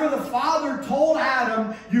 Whenever the Father told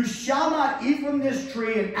Adam, you shall not eat from this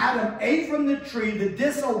tree, and Adam ate from the tree, the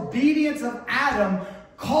disobedience of Adam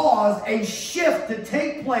caused a shift to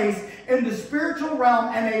take place in the spiritual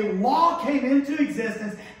realm, and a law came into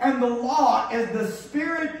existence, and the law is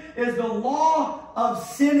the law of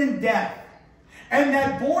sin and death. And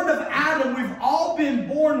that born of Adam, we've all been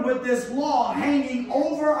born with this law hanging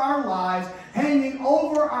over our lives, hanging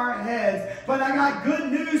over our heads. But I got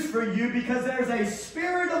good news for you, because there's a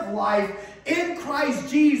spirit of life in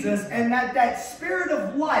Christ Jesus, and that spirit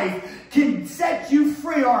of life can set you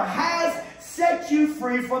free, or has set you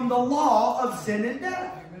free from the law of sin and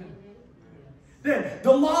death.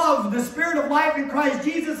 The law of the Spirit of life in Christ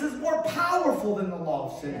Jesus is more powerful than the law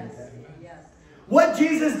of sin and death. What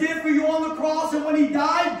Jesus did for you on the cross and when he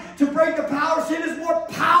died to break the power of sin is more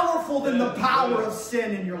powerful than the power of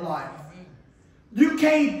sin in your life. You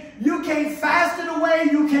can't fast it away.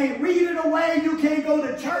 You can't read it away. You can't go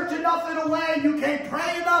to church enough it away. You can't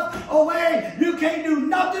pray enough away. You can't do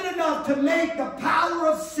nothing enough to make the power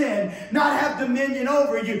of sin not have dominion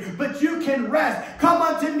over you. But you can rest. Come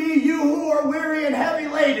unto me, you who are weary and heavy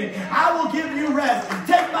laden. I will give you rest.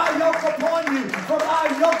 Take my yoke upon you. For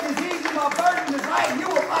my yoke is easy, my burden is light. You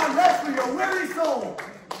will find rest for your weary soul.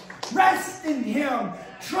 Rest in Him.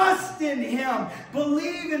 Trust in Him.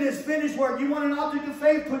 Believe in His finished work. You want an object of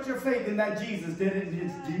faith? Put your faith in that Jesus did it.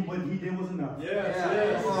 What He did was enough. Yes.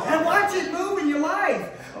 And watch it move in your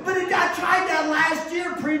life. But I tried that last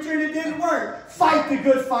year, preacher, and it didn't work. Fight the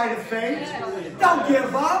good fight of faith. Don't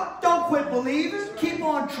give up. Don't quit believing. Keep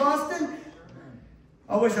on trusting.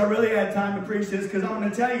 I wish I really had time to preach this, because I'm going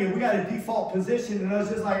to tell you, we got a default position in us,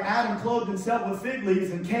 just like Adam clothed himself with fig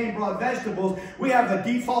leaves and Cain brought vegetables. We have a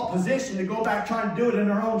default position to go back trying to do it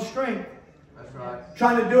in our own strength. That's right.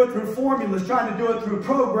 Trying to do it through formulas, trying to do it through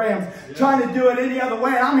programs, trying to do it any other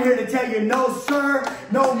way. I'm here to tell you, no sir,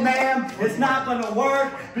 no ma'am, it's not going to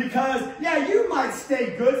work, because, yeah, you might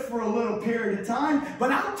stay good for a little period of time,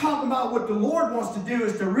 but I'm talking about what the Lord wants to do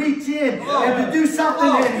is to reach in and to do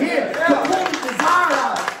something in here, to pull the desire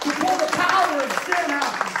out, to pull the power of sin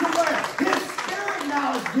out, to where His Spirit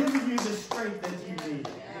now is giving you the strength that you need.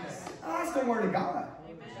 That's the Word of God.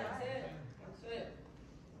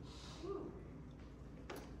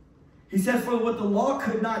 He says, for what the law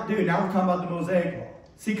could not do. Now we're talking about the Mosaic law.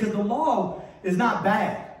 See, because the law is not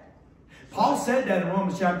bad. Paul said that in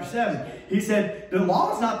Romans chapter 7. He said, the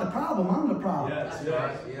law is not the problem, I'm the problem.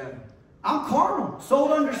 Yes. I'm carnal,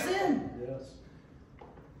 sold under sin. Yes.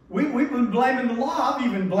 We've been blaming the law. I've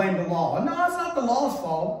even blamed the law. No, it's not the law's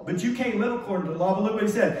fault, but you can't live according to the law. But look what he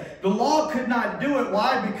said. The law could not do it.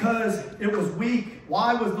 Why? Because it was weak.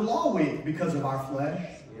 Why was the law weak? Because of our flesh.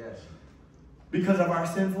 Yes. Because of our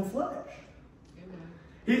sinful flesh.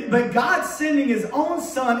 But God sending His own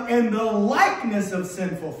Son in the likeness of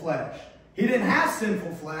sinful flesh. He didn't have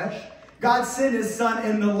sinful flesh. God sent His Son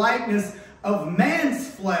in the likeness of man's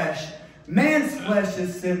flesh. Man's flesh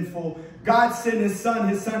is sinful. God sent His Son.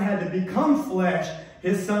 His Son had to become flesh.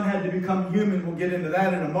 His Son had to become human. We'll get into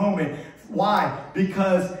that in a moment. Why?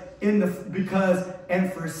 Because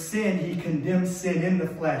for sin, He condemned sin in the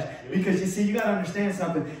flesh. Because you see, you got to understand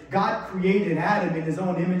something. God created Adam in His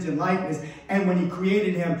own image and likeness. And when He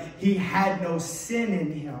created him, He had no sin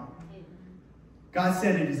in him. God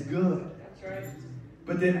said it is good. That's right.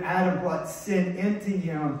 But then Adam brought sin into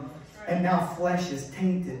him. And now flesh is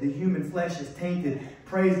tainted. The human flesh is tainted.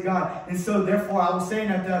 Praise God. And so therefore, I was saying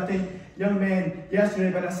that to, I think, young man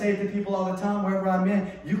yesterday, but I say it to people all the time, wherever I'm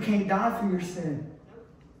in, you can't die for your sin.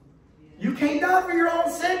 You can't die for your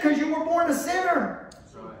own sin because you were born a sinner.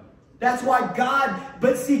 That's right. That's why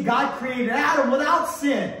God created Adam without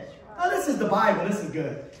sin. Now, this is the Bible. This is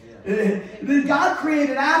good. Yeah. God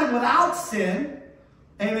created Adam without sin.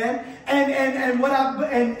 Amen.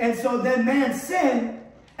 And so then man sinned.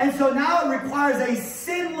 And so now it requires a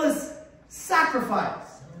sinless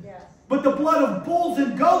sacrifice. Yes. But the blood of bulls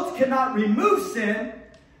and goats cannot remove sin.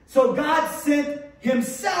 So God sent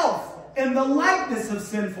Himself in the likeness of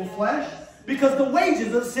sinful flesh, because the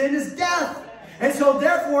wages of sin is death. And so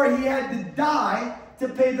therefore He had to die to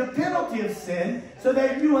pay the penalty of sin, so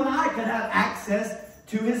that you and I could have access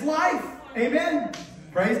to His life. Amen.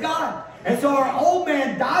 Praise God. And so our old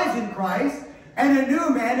man dies in Christ, and a new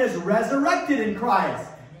man is resurrected in Christ.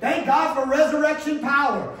 Thank God for resurrection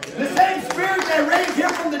power. The same Spirit that raised Him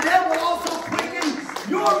from the dead will also quicken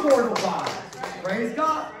your mortal body. Praise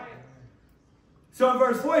God. So in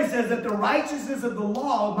verse 4 He says that the righteousness of the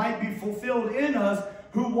law might be fulfilled in us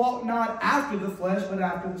who walk not after the flesh but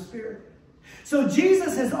after the Spirit. So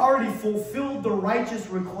Jesus has already fulfilled the righteous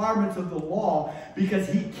requirements of the law because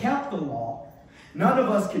He kept the law. None of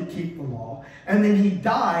us could keep the law. And then He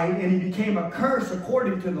died and He became a curse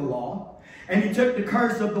according to the law. And He took the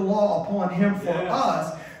curse of the law upon Him for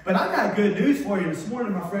us. But I got good news for you this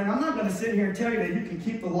morning, my friend. I'm not going to sit here and tell you that you can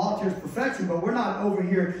keep the law to its perfection, but we're not over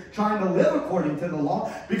here trying to live according to the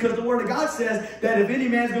law, because the Word of God says that if any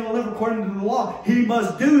man's going to live according to the law, he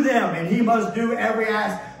must do them, and he must do every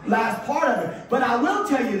last part of it. But I will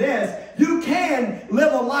tell you this, you can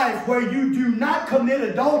live a life where you do not commit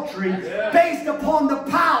adultery based upon the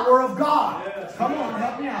power of God. Come on,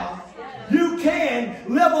 help me out. You can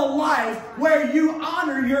live a life where you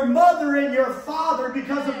honor your mother and your father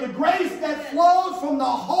because of the grace that flows from the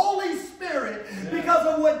Holy Spirit, because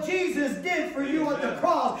of what Jesus did for you at the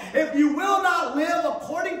cross. If you will not live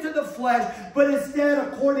according to the flesh, but instead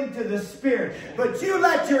according to the Spirit. But you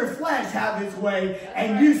let your flesh have its way,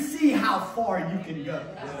 and you see how far you can go.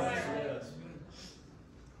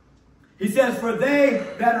 He says, for they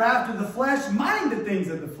that are after the flesh mind the things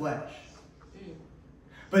of the flesh.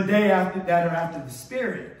 But they that are after the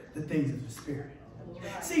Spirit, the things of the Spirit.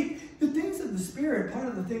 See, the things of the Spirit, part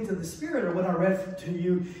of the things of the Spirit are what I read to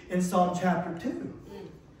you in Psalm chapter 2.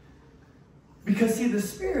 Because, see, the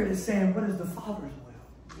Spirit is saying, what is the Father's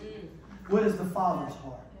will? What is the Father's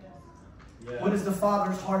heart? Yes. What is the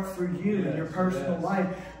Father's heart for you in your personal life?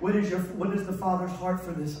 What is the Father's heart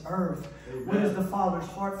for this earth? Amen. What is the Father's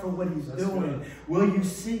heart for what He's doing?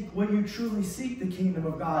 Good. Will you truly seek the kingdom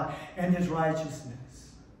of God and His righteousness?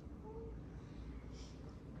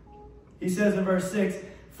 He says in verse 6,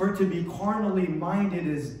 for to be carnally minded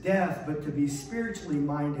is death, but to be spiritually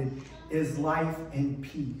minded is life and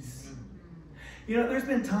peace. You know, there's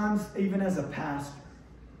been times, even as a pastor,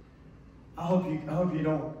 I hope you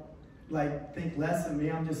don't like think less of me.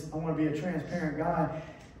 I want to be a transparent guy.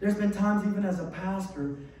 There's been times, even as a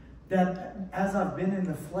pastor, that as I've been in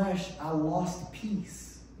the flesh, I lost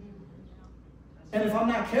peace. And if I'm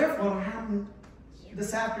not careful, it'll happen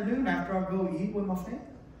this afternoon after I go eat with my family.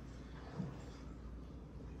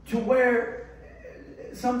 To where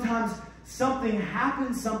sometimes something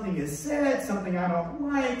happens, something is said, something I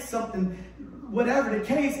don't like, something, whatever the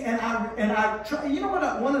case, and I try. You know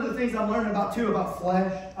what? One of the things I learned about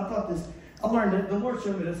flesh. I learned it. The Lord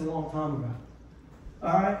showed me this a long time ago.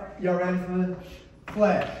 All right, y'all ready for this?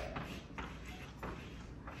 Flesh.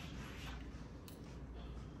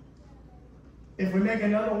 If we make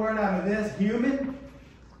another word out of this, human,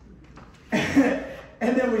 and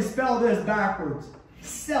then we spell this backwards.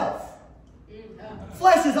 Self.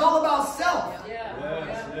 Flesh is all about self.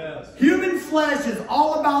 Yes. Human flesh is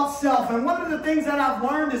all about self. And one of the things that I've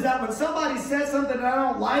learned is that when somebody says something that I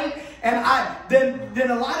don't like, and then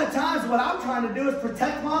a lot of times what I'm trying to do is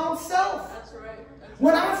protect my own self. That's right.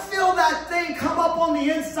 When I feel that thing come up on the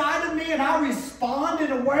inside of me and I respond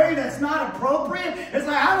in a way that's not appropriate, it's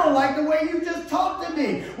like, I don't like the way you just talked to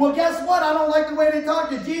me. Well, guess what? I don't like the way they talk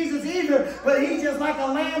to Jesus either, but he's just like a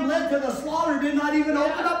lamb led to the slaughter, did not even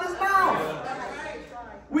open up his mouth.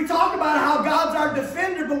 We talk about how God's our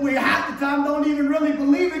defender, but we half the time don't even really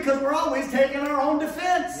believe it because we're always taking our own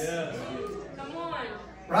defense. Yes. Come on.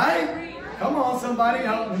 Right? Come on, somebody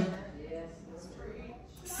help me.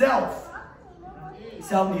 Self.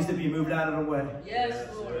 Self needs to be moved out of the way. Yes,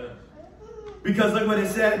 Lord. Because look what it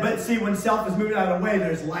said. But see, when self is moved out of the way,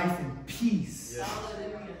 there's life and peace. Yes.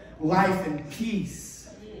 Life and peace.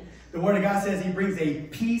 The Word of God says He brings a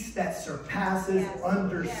peace that surpasses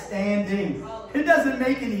understanding. It doesn't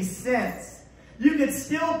make any sense. You could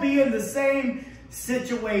still be in the same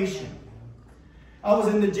situation. I was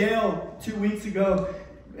in the jail 2 weeks ago,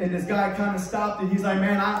 and this guy kind of stopped, and he's like,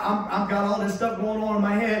 man, I've got all this stuff going on in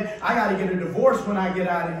my head. I got to get a divorce when I get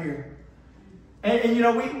out of here. And you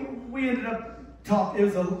know, we ended up talking. It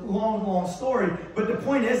was a long story. But the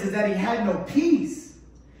point is that he had no peace.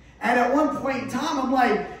 And at one point in time, I'm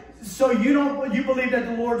like, so you believe that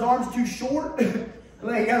the Lord's arm's too short?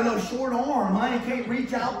 Like, he got a little short arm, huh? He can't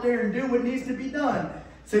reach out there and do what needs to be done.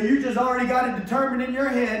 So you just already got it determined in your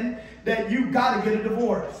head that you got to get a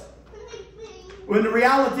divorce. When the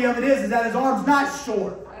reality of it is that his arm's not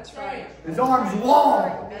short. That's right. His arm's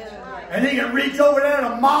long. That's right. And he can reach over there to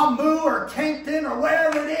Mambu or Kempton or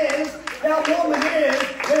wherever it is that woman is,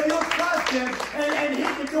 if you'll trust him, and he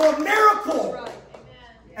can do a miracle. Right.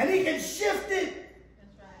 And he can shift it.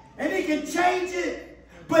 And he can change it.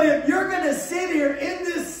 But if you're going to sit here in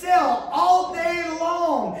this cell all day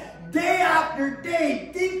long, day after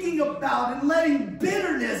day, thinking about and letting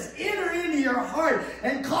bitterness enter into your heart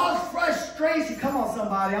and cause frustration. Come on,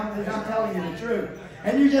 somebody. I'm telling you the truth.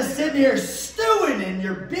 And you're just sitting here stewing in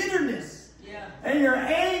your bitterness and your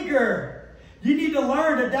anger. You need to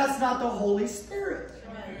learn that that's not the Holy Spirit.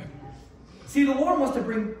 See, the Lord wants to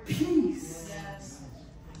bring peace.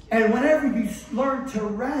 And whenever you learn to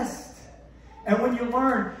rest, and when you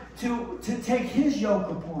learn to take His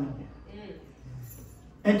yoke upon you,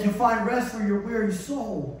 and to find rest for your weary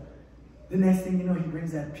soul, the next thing you know, He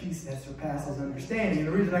brings that peace that surpasses understanding. And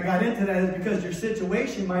the reason I got into that is because your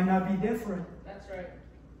situation might not be different. That's right.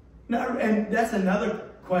 Now, and that's another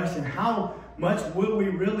question. How much will we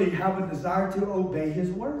really have a desire to obey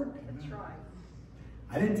His word? That's right.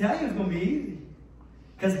 I didn't tell you it was going to be easy.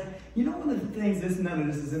 Because you know one of the things, none of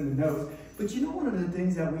this is in the notes, but you know one of the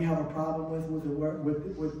things that we have a problem with the word,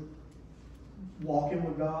 with walking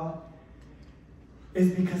with God,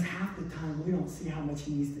 is because half the time we don't see how much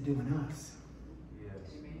He needs to do in us. Yes.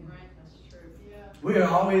 Right. That's true. Yeah. We are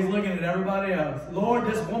always looking at everybody else. Lord,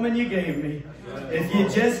 this woman you gave me, if you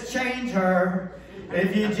just change her,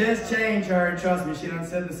 and trust me, she done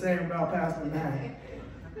said the same about Pastor Matt.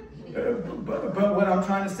 But what I'm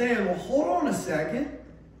trying to say is, well, hold on a second.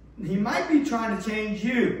 He might be trying to change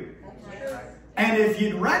you. And if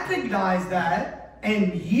you'd recognize that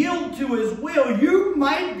and yield to his will, you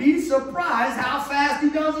might be surprised how fast he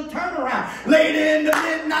does a turnaround. Late in the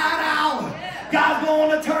midnight hour, God's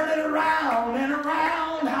going to turn it around and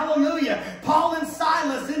around. Hallelujah. Paul and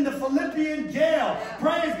Silas in the Philippian jail.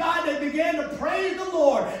 Praise God, they began to praise the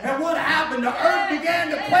Lord. And what happened? The earth began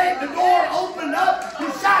to quake. The door opened up.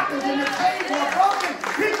 The shackles and the chains were broken.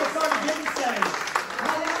 People started getting saved.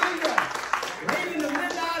 Hallelujah. Late in the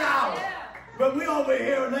midnight hour. But we over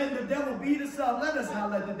here letting the devil beat us up. Let us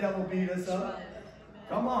not let the devil beat us up.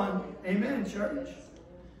 Come on. Amen, church.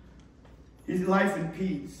 He's life and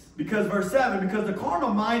peace. Because verse 7, because the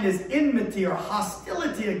carnal mind is enmity or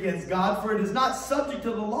hostility against God, for it is not subject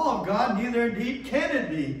to the law of God, neither indeed can it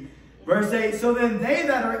be. Verse 8, so then they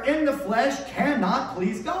that are in the flesh cannot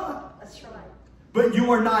please God. That's right. But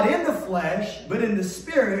you are not in the flesh, but in the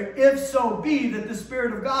Spirit, if so be that the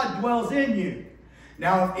Spirit of God dwells in you.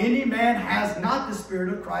 Now, if any man has not the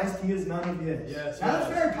Spirit of Christ, he is none of his. Yes, now, that's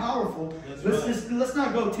very powerful. That's Let's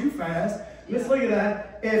not go too fast. Let's look at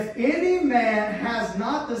that. If any man has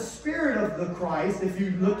not the Spirit of the Christ, if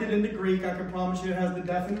you look at it in the Greek, I can promise you it has the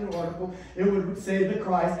definite article. It would say the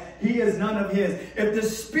Christ. He is none of his. If the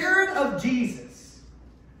Spirit of Jesus,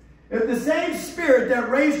 if the same Spirit that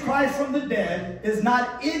raised Christ from the dead is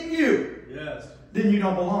not in you, yes, then you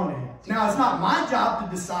don't belong to him. Now, it's not my job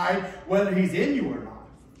to decide whether he's in you or not.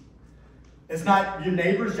 It's not your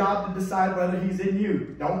neighbor's job to decide whether he's in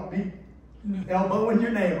you. Don't be elbowing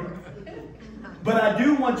your neighbor. But I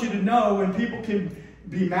do want you to know, and people can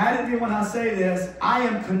be mad at me when I say this, I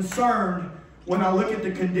am concerned when I look at the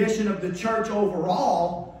condition of the church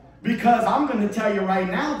overall, because I'm going to tell you right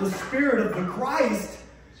now, the Spirit of the Christ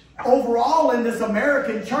overall in this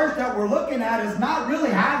American church that we're looking at is not really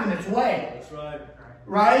having its way. That's right.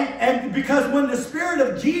 Right? And because when the Spirit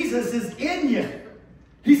of Jesus is in you,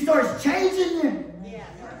 he starts changing you.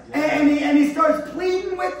 And he starts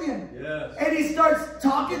pleading with you. Yes. And he starts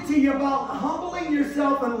talking to you about humbling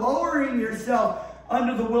yourself and lowering yourself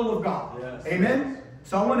under the will of God. Yes. Amen?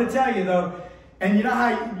 So I want to tell you though, and you know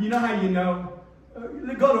how you know,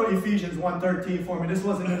 go to Ephesians 1:13 for me. This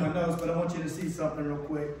wasn't in my notes, but I want you to see something real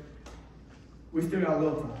quick. We still got a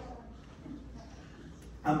little time.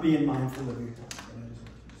 I'm being mindful of your time. But I just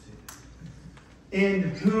want you to see it. In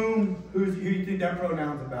whom, who do you think that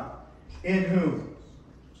pronoun's about? In whom?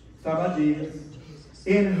 It's talking about Jesus.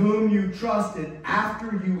 In whom you trusted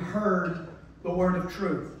after you heard the word of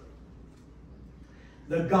truth,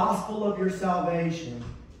 the gospel of your salvation,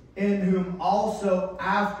 in whom also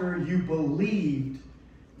after you believed,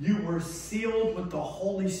 you were sealed with the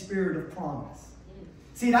Holy Spirit of promise.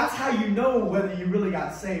 See, that's how you know whether you really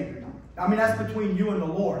got saved or not. I mean, that's between you and the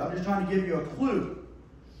Lord. I'm just trying to give you a clue.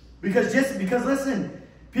 Because listen,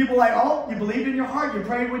 people are like, oh, you believed in your heart, you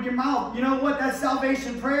prayed with your mouth. You know what? That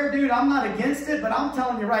salvation prayer, dude, I'm not against it, but I'm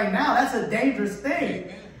telling you right now, that's a dangerous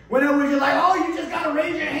thing. Whenever you're like, oh, you just got to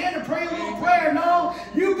raise your hand and pray a little prayer. No,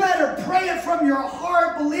 you better pray it from your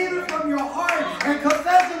heart, believe it from your heart, and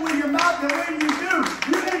confess it with your mouth. And when you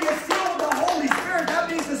do, you're going to get sealed with the Holy Spirit.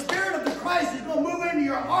 That means the Spirit of the Christ is going to move into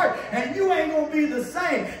your heart, and you ain't going to be the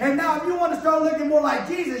same. And now if you want to start looking more like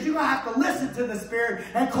Jesus, you're going to have to listen to the Spirit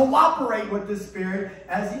and cooperate with the Spirit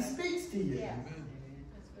as he speaks to you. Yeah.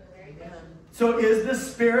 Very good. So is the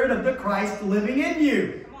Spirit of the Christ living in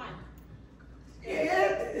you? Come on.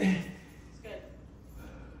 It's good.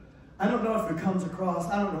 I don't know if it comes across.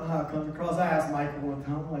 I don't know how it comes across. I asked Michael one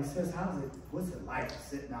time, I'm like, sis, what's it like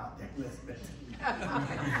sitting out there listening?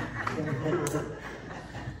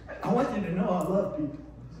 I want you to know I love people.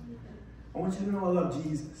 I want you to know I love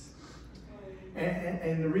Jesus.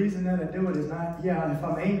 And the reason that I do it is not, if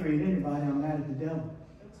I'm angry at anybody, I'm mad at the devil.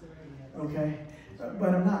 Okay? But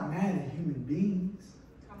I'm not mad at human beings.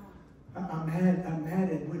 I'm mad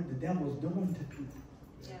at what the devil's doing to people.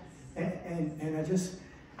 Yes. And I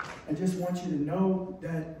just want you to know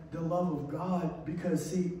that the love of God, because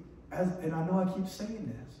see, and I know I keep saying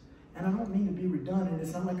this, and I don't mean to be redundant.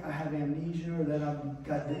 It's not like I have amnesia or that I've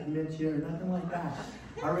got dementia or nothing like that.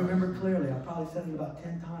 I remember clearly. I probably said it about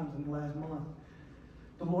 10 times in the last month.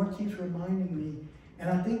 The Lord keeps reminding me, and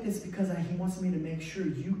I think it's because he wants me to make sure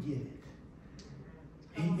you get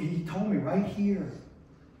it. He told me right here,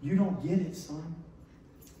 you don't get it, son.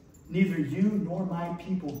 Neither you nor my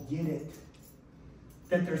people get it.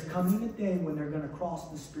 That there's coming a day when they're going to cross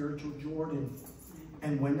the spiritual Jordan.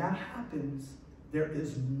 And when that happens, there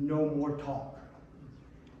is no more talk.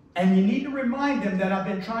 And you need to remind them that I've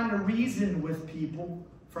been trying to reason with people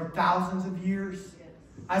for thousands of years.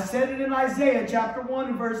 I said it in Isaiah chapter 1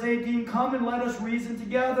 and verse 18. Come and let us reason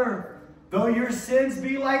together. Though your sins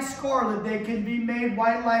be like scarlet, they can be made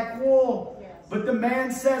white like wool. Yes. But the man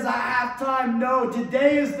says, I have time. No,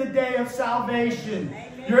 today is the day of salvation.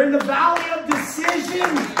 Amen. You're in the valley of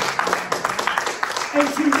decision. And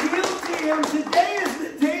to yield to him, today is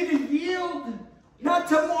the day to yield. Not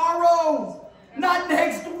tomorrow. Not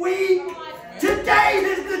next week. Today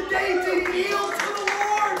is the day to yield to the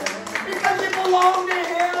Lord. Because you belong to him.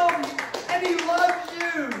 And he loves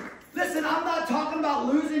you. Listen, I'm not talking about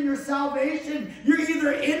losing your salvation. You're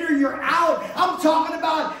either in or you're out. I'm talking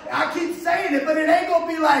about, I keep saying it, but it ain't going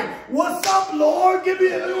to be like, what's up, Lord? Give me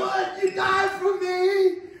what? You died for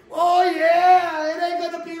me. Oh, yeah. It ain't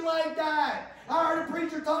going to be like that. I heard a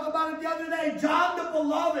preacher talk about it the other day. John the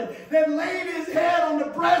Beloved that laid his head on the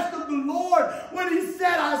breast of the Lord when he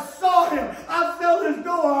said, I saw him. I felt as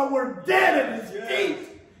though I were dead at his feet.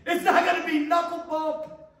 It's not going to be knuckle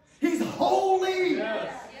bump. He's holy.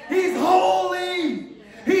 Yes. He's holy.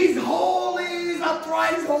 He's holy. He's a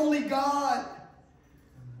thrice holy God.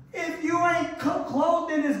 If you ain't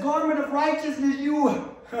clothed in his garment of righteousness,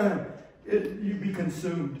 you'd be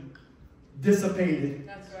consumed, dissipated.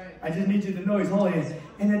 That's right. I just need you to know he's holy.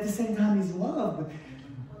 And at the same time, he's love.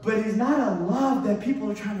 But he's not a love that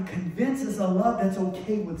people are trying to convince us a love that's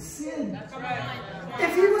okay with sin. That's right.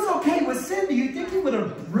 If he was okay with sin, do you think he would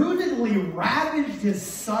have brutally ravaged his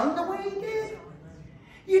son the way he did?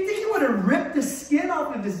 You think he would have ripped the skin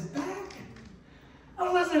off of his back? I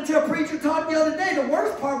was listening to a preacher talk the other day. The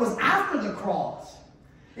worst part was after the cross.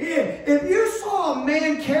 If you saw a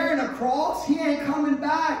man carrying a cross, he ain't coming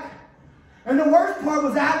back. And the worst part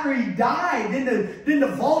was after he died, then the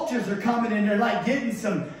vultures are coming in there like getting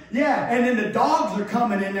some, and then the dogs are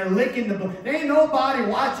coming in there licking the blood. There ain't nobody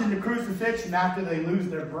watching the crucifixion after they lose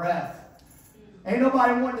their breath. Ain't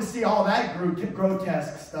nobody wanting to see all that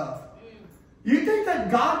grotesque stuff. You think that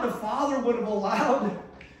God the Father would have allowed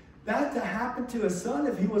that to happen to his son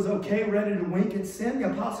if he was okay, ready to wink at sin?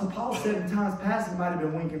 The Apostle Paul said in times past he might have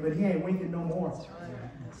been winking, but he ain't winking no more.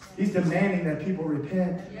 He's demanding that people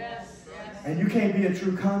repent. Yes. And you can't be a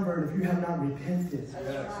true convert if you have not repented.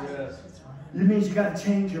 Yes. It means you got to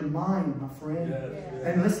change your mind, my friend. Yes.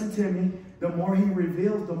 And listen to me. The more he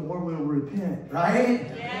reveals, the more we'll repent.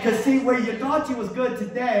 Right? Because see, where you thought you was good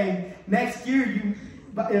today, next year,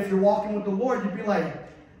 if you're walking with the Lord, you'd be like,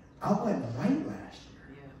 I wasn't right last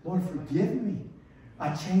year. Lord, forgive me.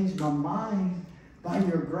 I changed my mind by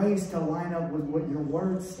your grace to line up with what your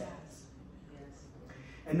word says.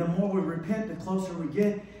 And the more we repent, the closer we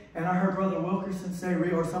get. And I heard Brother Wilkerson say,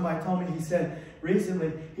 or somebody told me, he said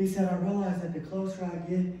recently, he said, I realize that the closer I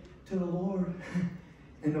get to the Lord,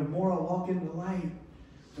 and the more I walk in the light,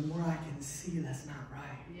 the more I can see that's not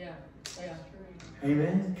right. Yeah.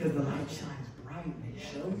 Amen? Because the light shines bright and it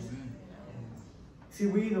shows. See,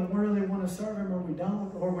 we either really want to serve him or we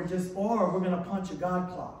don't, or we're going to punch a God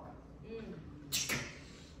clock.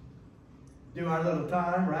 Do our little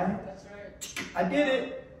time, right? That's right. I did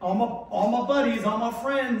it. All my buddies, all my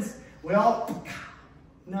friends, we all,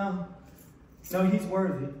 no, he's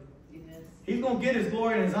worthy. He's going to get his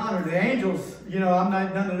glory and his honor. The angels,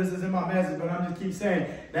 none of this is in my message, but I'm just keep saying,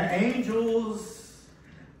 the angels,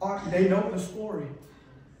 they know the story.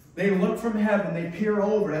 They look from heaven, they peer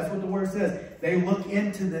over. That's what the word says. They look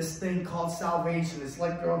into this thing called salvation. It's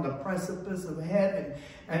like they're on the precipice of heaven,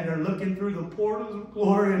 and they're looking through the portals of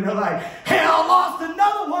glory, and they're like, hey, I lost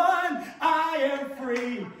another one. I am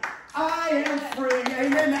free. I am free.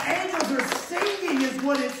 Amen. The angels are singing is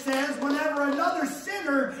what it says whenever another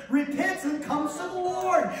sinner repents and comes to the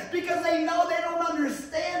Lord. Because they know they don't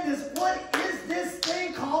understand this. What is this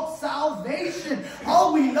thing called salvation?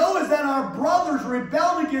 All we know is that our brothers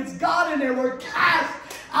rebelled against God and they were cast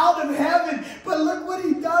out of heaven. But look what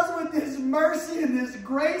he does with this mercy and this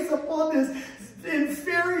grace upon this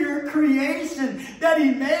inferior creation that he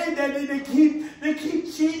made, that they keep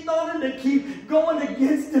cheating on him, they keep going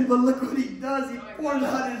against him. But look what he does. He pours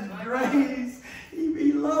out his grace.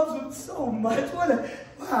 He loves them so much. What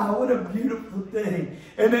a beautiful thing.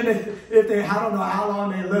 And then if they, I don't know how long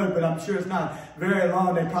they live, but I'm sure it's not very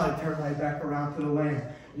long, they probably turn right back around to the Lamb.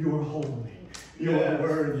 You are holy. You are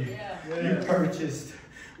worthy. You purchased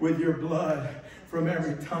with your blood from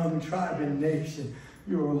every tongue, tribe, and nation.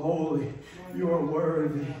 You are holy. You are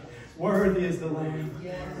worthy. Worthy is the Lamb.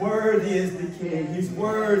 Worthy is the King. He's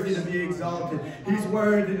worthy to be exalted. He's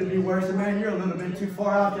worthy to be worshipped. Man, you're a little bit too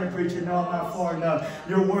far out there, preacher. No, I'm not far enough.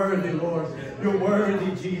 You're worthy, Lord. You're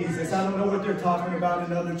worthy, Jesus. I don't know what they're talking about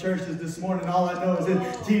in other churches this morning. All I know is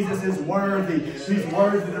that Jesus is worthy. He's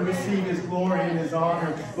worthy to receive His glory and His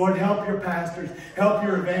honor. Lord, help your pastors. Help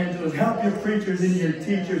your evangelists. Help your preachers and your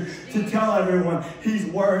teachers to tell everyone He's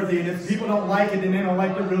worthy. And if people don't like it, then they don't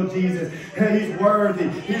like the real Jesus. Hey, He's worthy.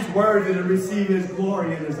 He's worthy to receive His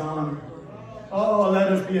glory and His honor. Oh, let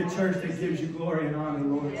us be a church that gives you glory and honor,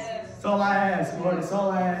 Lord. That's all I ask, Lord. That's all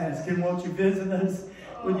I ask. And won't you visit us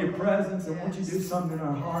with your presence, and won't you do something in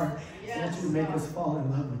our heart? Won't you make us fall in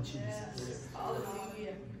love with Jesus?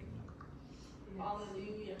 Hallelujah.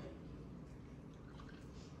 Hallelujah.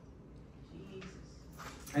 Jesus.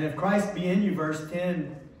 And if Christ be in you, verse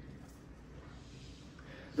 10,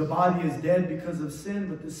 the body is dead because of sin,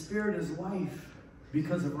 but the spirit is life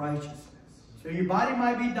because of righteousness. So your body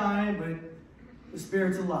might be dying, but the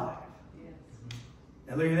spirit's alive.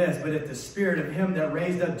 Now look at this. But if the spirit of Him that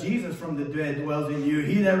raised up Jesus from the dead dwells in you,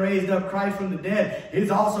 He that raised up Christ from the dead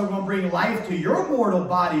is also going to bring life to your mortal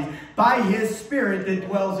bodies by His Spirit that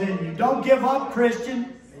dwells in you. Don't give up,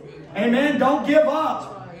 Christian. Amen. Don't give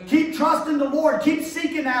up. Keep trusting the Lord. Keep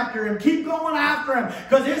seeking after Him. Keep going after Him,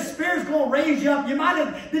 because His Spirit's going to raise you up. You might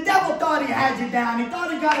have, the devil thought he had you down. He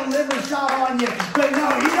thought he got a liver shot on you. But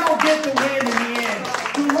no, he don't get the win in the end.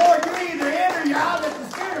 The Lord, you're either in or you're out. If the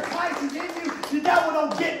Spirit of Christ is in you, the devil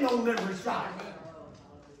don't get no liver shot.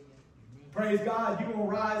 Praise God. You're going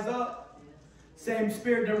to rise up. Same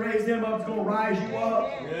Spirit that raised Him up is going to rise you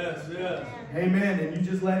up. Yes, yes. Amen. And you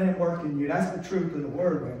just let Him work in you. That's the truth of the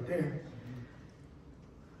word right there.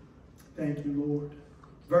 Thank you, Lord.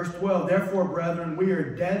 Verse 12, therefore, brethren, we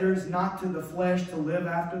are debtors not to the flesh to live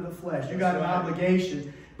after the flesh. You got an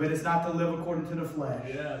obligation, but it's not to live according to the flesh.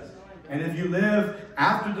 Yes. And if you live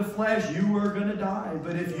after the flesh, you are going to die.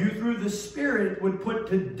 But if you through the Spirit would put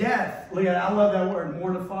to death, look at it, I love that word,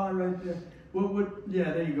 mortify right there.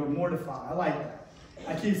 Yeah, there you go, mortify. I like that.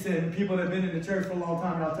 I keep saying, people that have been in the church for a long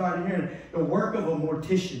time, I'm tired of hearing the work of a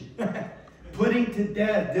mortician. Putting to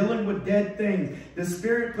death, dealing with dead things. The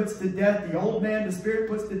Spirit puts to death the old man. The Spirit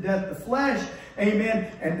puts to death the flesh.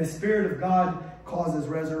 Amen. And the Spirit of God causes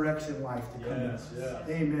resurrection life to come. Yes, yes.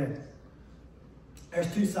 Amen.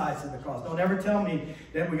 There's two sides to the cross. Don't ever tell me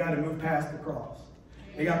that we got to move past the cross.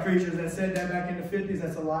 They got preachers that said that back in the 50s.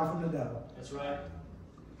 That's a lie from the devil. That's right.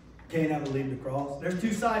 Can't ever leave the cross. There's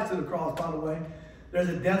two sides to the cross, by the way. There's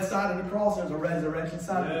a death side of the cross. There's a resurrection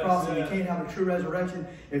side of the cross. And you can't have a true resurrection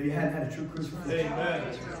if you hadn't had a true crucifixion.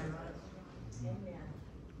 Amen.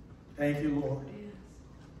 Thank you, Lord.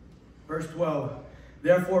 Verse 12.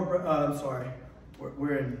 Therefore,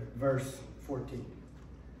 we're in verse 14.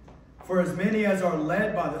 For as many as are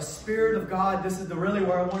led by the Spirit of God, this is really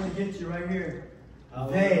where I wanted to get you right here.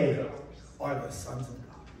 They are the sons of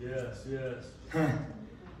God. Yes, yes.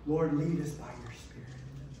 Lord, lead us by your Spirit.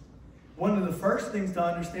 One of the first things to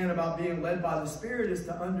understand about being led by the Spirit is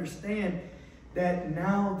to understand that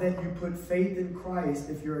now that you put faith in Christ,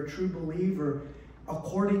 if you're a true believer,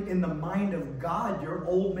 according in the mind of God, your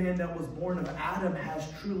old man that was born of Adam has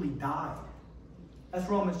truly died. That's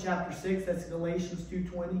Romans chapter 6. That's Galatians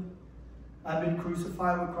 2:20. I've been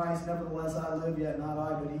crucified with Christ. Nevertheless, I live, yet not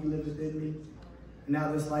I, but He liveth in me. And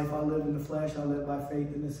now this life I live in the flesh, I live by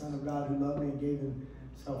faith in the Son of God who loved me and gave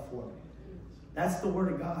Himself for me. That's the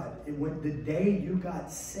Word of God. The day you got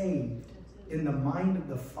saved, in the mind of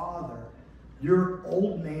the Father, your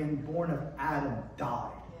old man born of Adam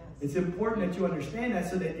died. It's important that you understand that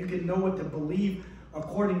so that you can know what to believe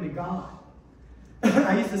according to God.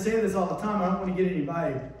 I used to say this all the time. I don't want to get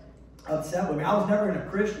anybody upset with me. I was never in a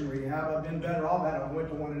Christian rehab. I've been better off had I went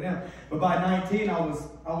to one of them. But by 19, I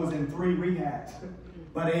was in 3 rehabs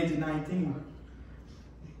by the age of 19.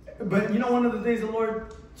 But you know, one of the things the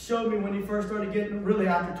Lord showed me when He first started getting, really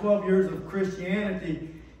after 12 years of Christianity,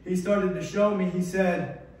 He started to show me. He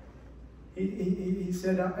said, I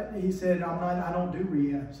don't do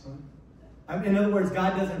rehab, son. In other words,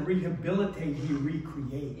 God doesn't rehabilitate, He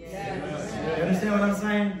recreates. Yes. You understand what I'm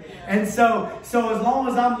saying? And so as long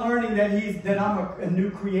as I'm learning that I'm a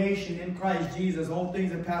new creation in Christ Jesus, old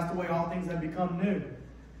things have passed away, all things have become new.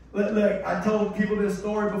 Look, I told people this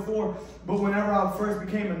story before, but whenever I first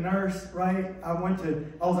became a nurse, right, I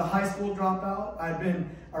was a high school dropout. I'd been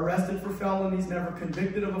arrested for felonies, never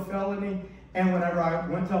convicted of a felony. And whenever I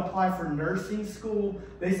went to apply for nursing school,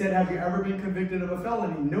 they said, have you ever been convicted of a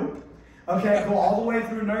felony? Nope. Okay, go all the way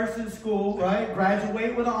through nursing school, right?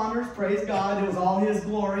 Graduate with honors, praise God. It was all His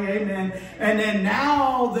glory, amen. And then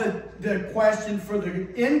now the question for the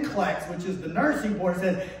NCLEX, which is the nursing board,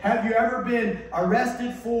 says, have you ever been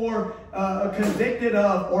arrested for, convicted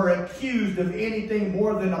of, or accused of anything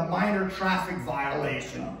more than a minor traffic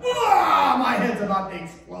violation? My head's about to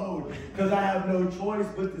explode because I have no choice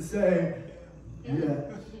but to say, yeah.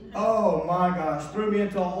 Oh my gosh, threw me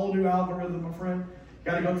into a whole new algorithm, my friend.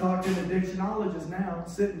 Got to go talk to the addictionologist now.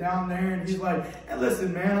 Sitting down there, and he's like, hey,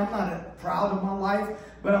 listen, man, I'm not proud of my life,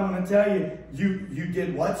 but I'm going to tell you, you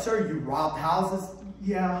did what, sir? You robbed houses?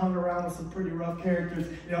 Yeah, I hung around with some pretty rough characters.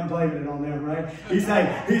 You know, I'm blaming it on them, right? He's like,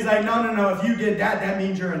 no. If you did that, that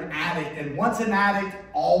means you're an addict. And once an addict,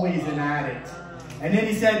 always an addict. And then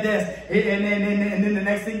he said this, and then the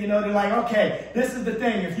next thing you know, they're like, okay, this is the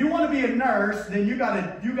thing. If you want to be a nurse, then you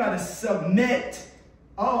gotta submit.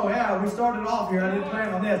 Oh yeah, we started off here. I didn't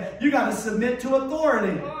plan on this. You got to submit to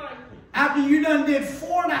authority. After you done did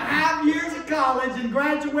 4.5 years of college and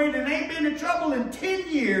graduated and ain't been in trouble in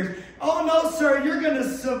 10 years. Oh no, sir, you're going to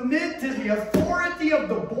submit to the authority of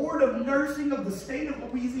the Board of Nursing of the state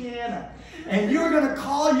of Louisiana. And you're going to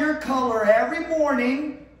call your color every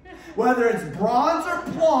morning, whether it's bronze or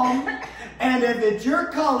plum. And if it's your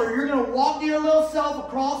color, you're going to walk your little self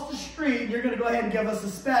across the street and you're going to go ahead and give us a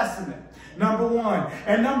specimen. Number one.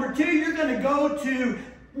 And number two, you're going to go to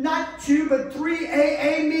not 2, but 3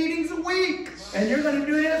 AA meetings a week. And you're going to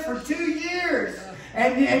do this for 2 years.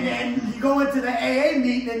 And you go into the AA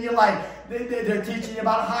meeting and you're like, they're teaching you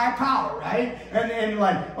about a higher power, right? And you're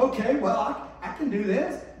like, okay, well, I can do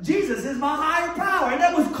this. Jesus is my higher power. And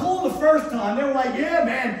that was cool the first time. They were like, yeah,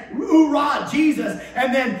 man, hoorah, Jesus.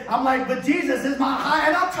 And then I'm like, but Jesus is my higher.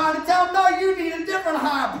 And I'm trying to tell them, no, you need a different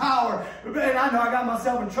higher power. And I know I got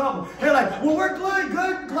myself in trouble. They're like, well, we're good,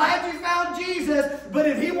 glad you found Jesus. But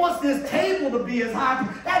if he wants this table to be his higher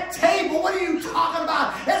power, that table, what are you talking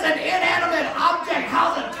about? It's an inanimate object.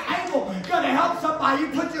 How's a table going to help somebody? You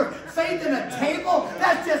put your faith in a table?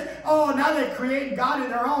 That's just, oh, now they're creating God in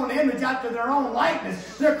their own image after their own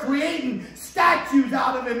likeness. They're creating statues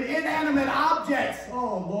out of inanimate objects.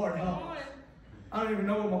 Oh, Lord, help. I don't even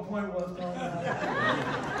know what my point was.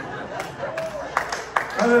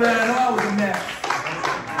 Other than I know I was a mess.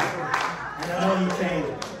 And I know he changed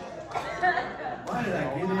it. Why did I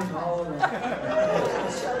get into all of that?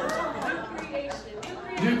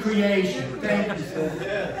 New creation. Thank you, sir.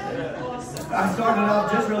 I started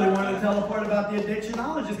off just really wanting to tell a part about the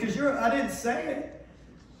addictionologist because I didn't say it.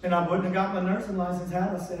 And I wouldn't have got my nursing license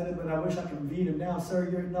had I said it, but I wish I could beat him now. Sir,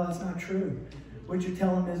 no, that's not true. What you're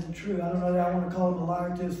telling him isn't true. I don't know that I want to call him a liar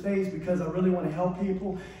to his face because I really want to help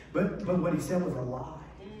people. But what he said was a lie.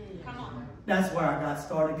 Come on. That's where I got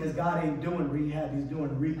started because God ain't doing rehab. He's doing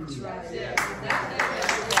recreation. He's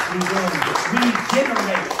doing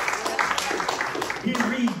regenerate. He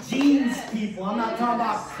regenes people. I'm not talking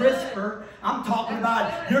about CRISPR. I'm talking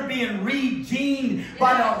about you're being regened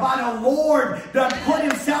by the Lord that put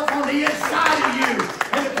himself on the inside of you.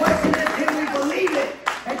 And the question is, can we believe it?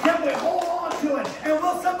 And can we hold on to it? And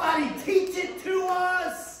will somebody teach it to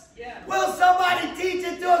us? Yeah. Will somebody teach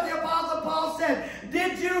it to us? The Apostle Paul said,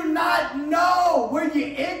 did you not know? Were you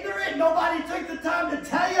ignorant? Nobody took the time to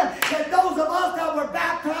tell you that those of us that were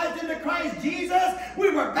baptized into Christ Jesus,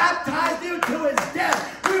 we were baptized into his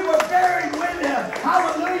death. We were buried with him.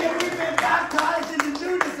 Hallelujah. We've been baptized in the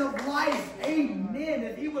newness of life. Amen.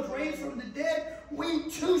 If he was raised from the dead, we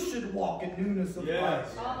too should walk in newness of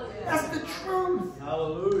life. That's the truth.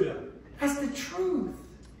 Hallelujah. That's the truth.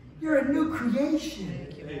 You're a new creation.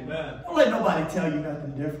 Amen. Don't let nobody tell you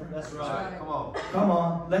nothing different. That's right. Come on. Come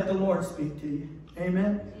on. Let the Lord speak to you.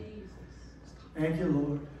 Amen. Thank you,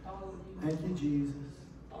 Lord. Thank you, Jesus.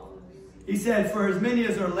 He said, for as many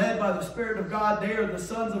as are led by the Spirit of God, they are the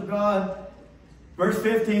sons of God. Verse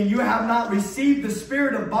 15, you have not received the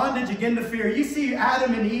spirit of bondage again to fear. You see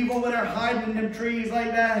Adam and Eve over there hiding in them trees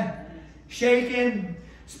like that, shaking.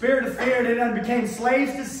 Spirit of fear, they done became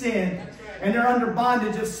slaves to sin. And they're under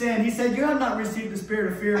bondage of sin. He said, you have not received the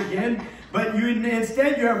spirit of fear again, but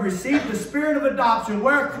instead you have received the spirit of adoption,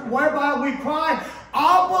 whereby we cry,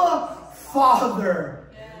 Abba, Father,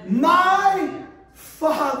 my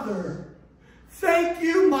Father. Thank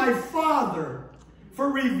you, my Father, for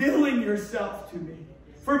revealing yourself to me,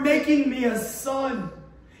 for making me a son,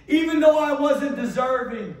 even though I wasn't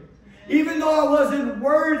deserving, even though I wasn't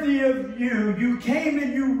worthy of you. You came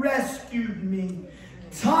and you rescued me.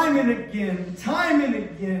 Time and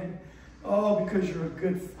again. Oh, because you're a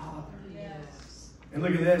good Father. Yes. And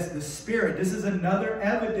look at this, the Spirit. This is another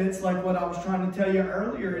evidence like what I was trying to tell you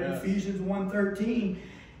earlier in Ephesians 1:13.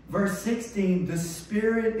 Verse 16, the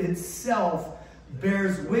Spirit itself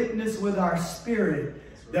bears witness with our spirit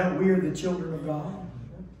that we are the children of God.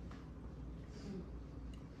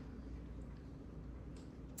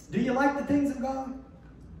 Do you like the things of God?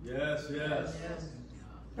 Yes, yes.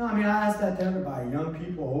 No, I mean, I ask that to everybody, young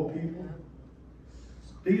people, old people.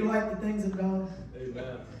 Do you like the things of God?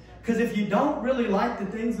 Amen. Because if you don't really like the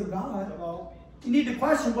things of God, you need to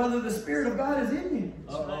question whether the Spirit of God is in you.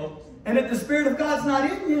 Uh-oh. And if the Spirit of God's not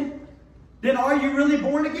in you, then are you really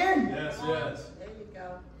born again? Yes, yes. There you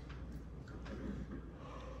go.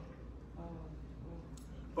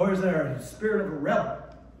 Or is there a spirit of a rebel?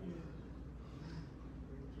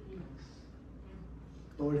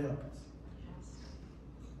 Lord help us.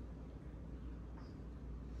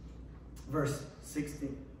 Verse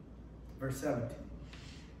 16, verse 17.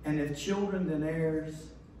 And if children, then heirs,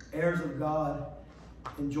 heirs of God,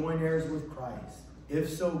 and joint heirs with Christ, if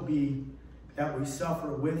so be that we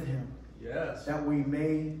suffer with him, Yes. that we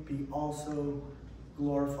may be also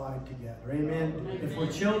glorified together. Amen. Amen. If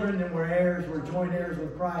we're children, then we're heirs, we're joint heirs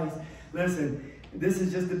with Christ. Listen, this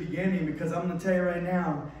is just the beginning, because I'm going to tell you right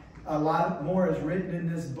now, a lot more is written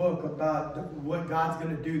in this book about what God's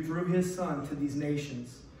going to do through his Son to these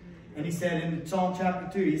nations. And he said in Psalm chapter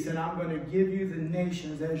 2, he said, I'm going to give you the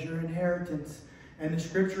nations as your inheritance. And the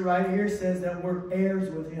scripture right here says that we're heirs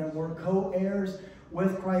with him. We're co-heirs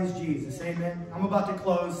with Christ Jesus. Amen. I'm about to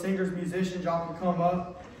close. Singers, musicians, y'all can come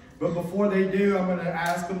up. But before they do, I'm going to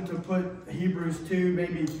ask them to put Hebrews 2,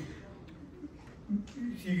 maybe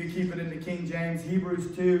you can keep it in the King James.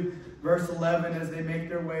 Hebrews 2, verse 11, as they make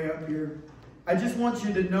their way up here. I just want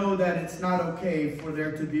you to know that it's not okay for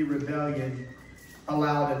there to be rebellion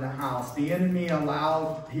allowed in the house. The enemy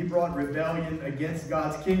he brought rebellion against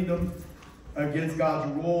God's kingdom, against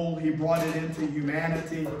God's rule. He brought it into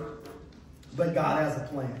humanity. But God has a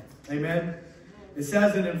plan. Amen. It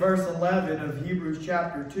says it in verse 11 of Hebrews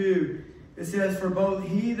chapter 2. It says, for both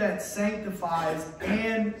he that sanctifies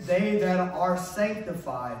and they that are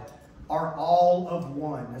sanctified are all of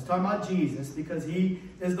one. That's talking about Jesus, because he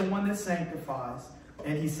is the one that sanctifies,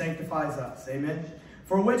 and he sanctifies us. Amen.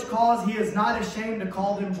 For which cause he is not ashamed to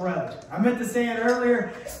call them brethren. I meant to say it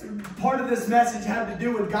earlier. Part of this message had to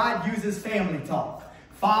do with God uses family talk.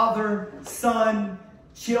 Father, son,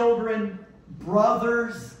 children,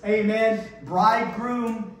 brothers, amen,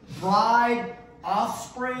 bridegroom, bride,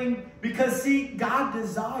 offspring. Because see, God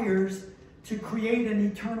desires to create an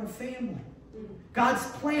eternal family. God's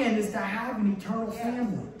plan is to have an eternal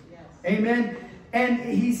family. Amen. And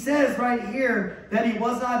he says right here that he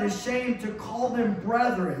was not ashamed to call them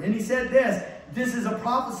brethren. And he said this is a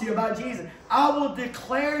prophecy about Jesus. I will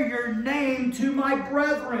declare your name to my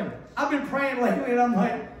brethren. I've been praying lately, and I'm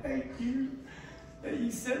like, thank you that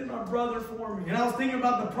you sent my brother for me. And I was thinking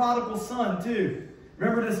about the prodigal son too.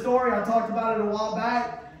 Remember the story? I talked about it a while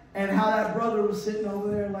back, and how that brother was sitting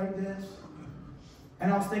over there like this.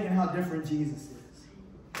 And I was thinking how different Jesus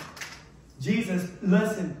is. Jesus,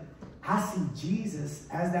 listen, I see Jesus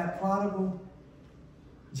as that prodigal.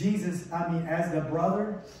 Jesus, as the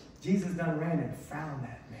brother, Jesus done ran and found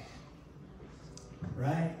that man.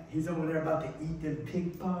 Right? He's over there about to eat them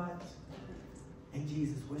pig pods. And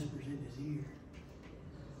Jesus whispers in his ear,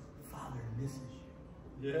 Father misses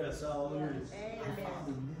you. Yes, hallelujah. Our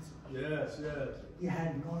Father misses you. Yes, yes. You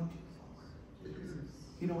hadn't gone too far.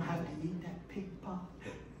 You don't have to eat that pig pot.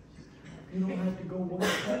 You don't have to go one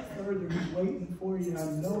step further. He's waiting for you. I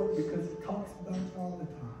know it because he talks about you all the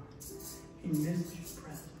time. He misses your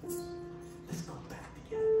presence. Let's go back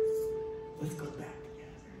together. Let's go back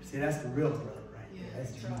together. See, that's the real brother right there.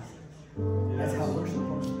 That's Jesus. That's how we're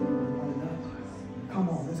supposed to be with one another. Come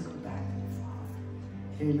on, let's go back to the Father.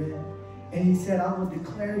 Amen. And he said, I will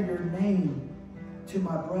declare your name to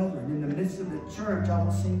my brethren. In the midst of the church, I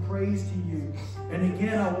will sing praise to you. And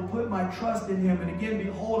again, I will put my trust in him. And again,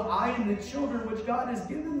 behold, I and the children which God has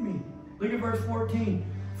given me. Look at verse 14.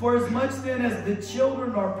 For as much then as the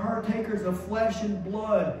children are partakers of flesh and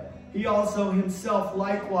blood, he also himself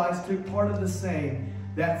likewise took part of the same,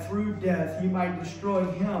 that through death he might destroy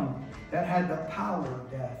him that had the power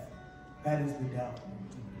of death, that is the devil.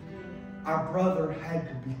 Our brother had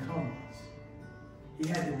to become us. He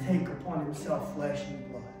had to take upon himself flesh and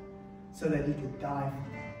blood so that he could die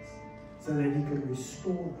for us, so that he could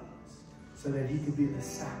restore us, so that he could be the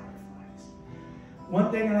sacrifice.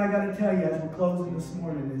 One thing that I got to tell you as we're closing this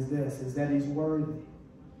morning is this, is that he's worthy.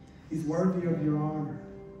 He's worthy of your honor.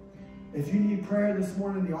 If you need prayer this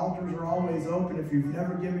morning, the altars are always open. If you've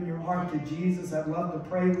never given your heart to Jesus, I'd love to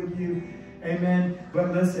pray with you. Amen.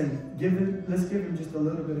 But listen, let's give him just a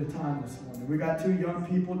little bit of time this morning. We got 2 young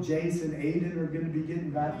people, Jace and Aiden, are going to be getting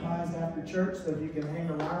baptized after church, so if you can hang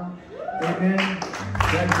around. Amen.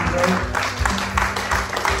 That'd be great.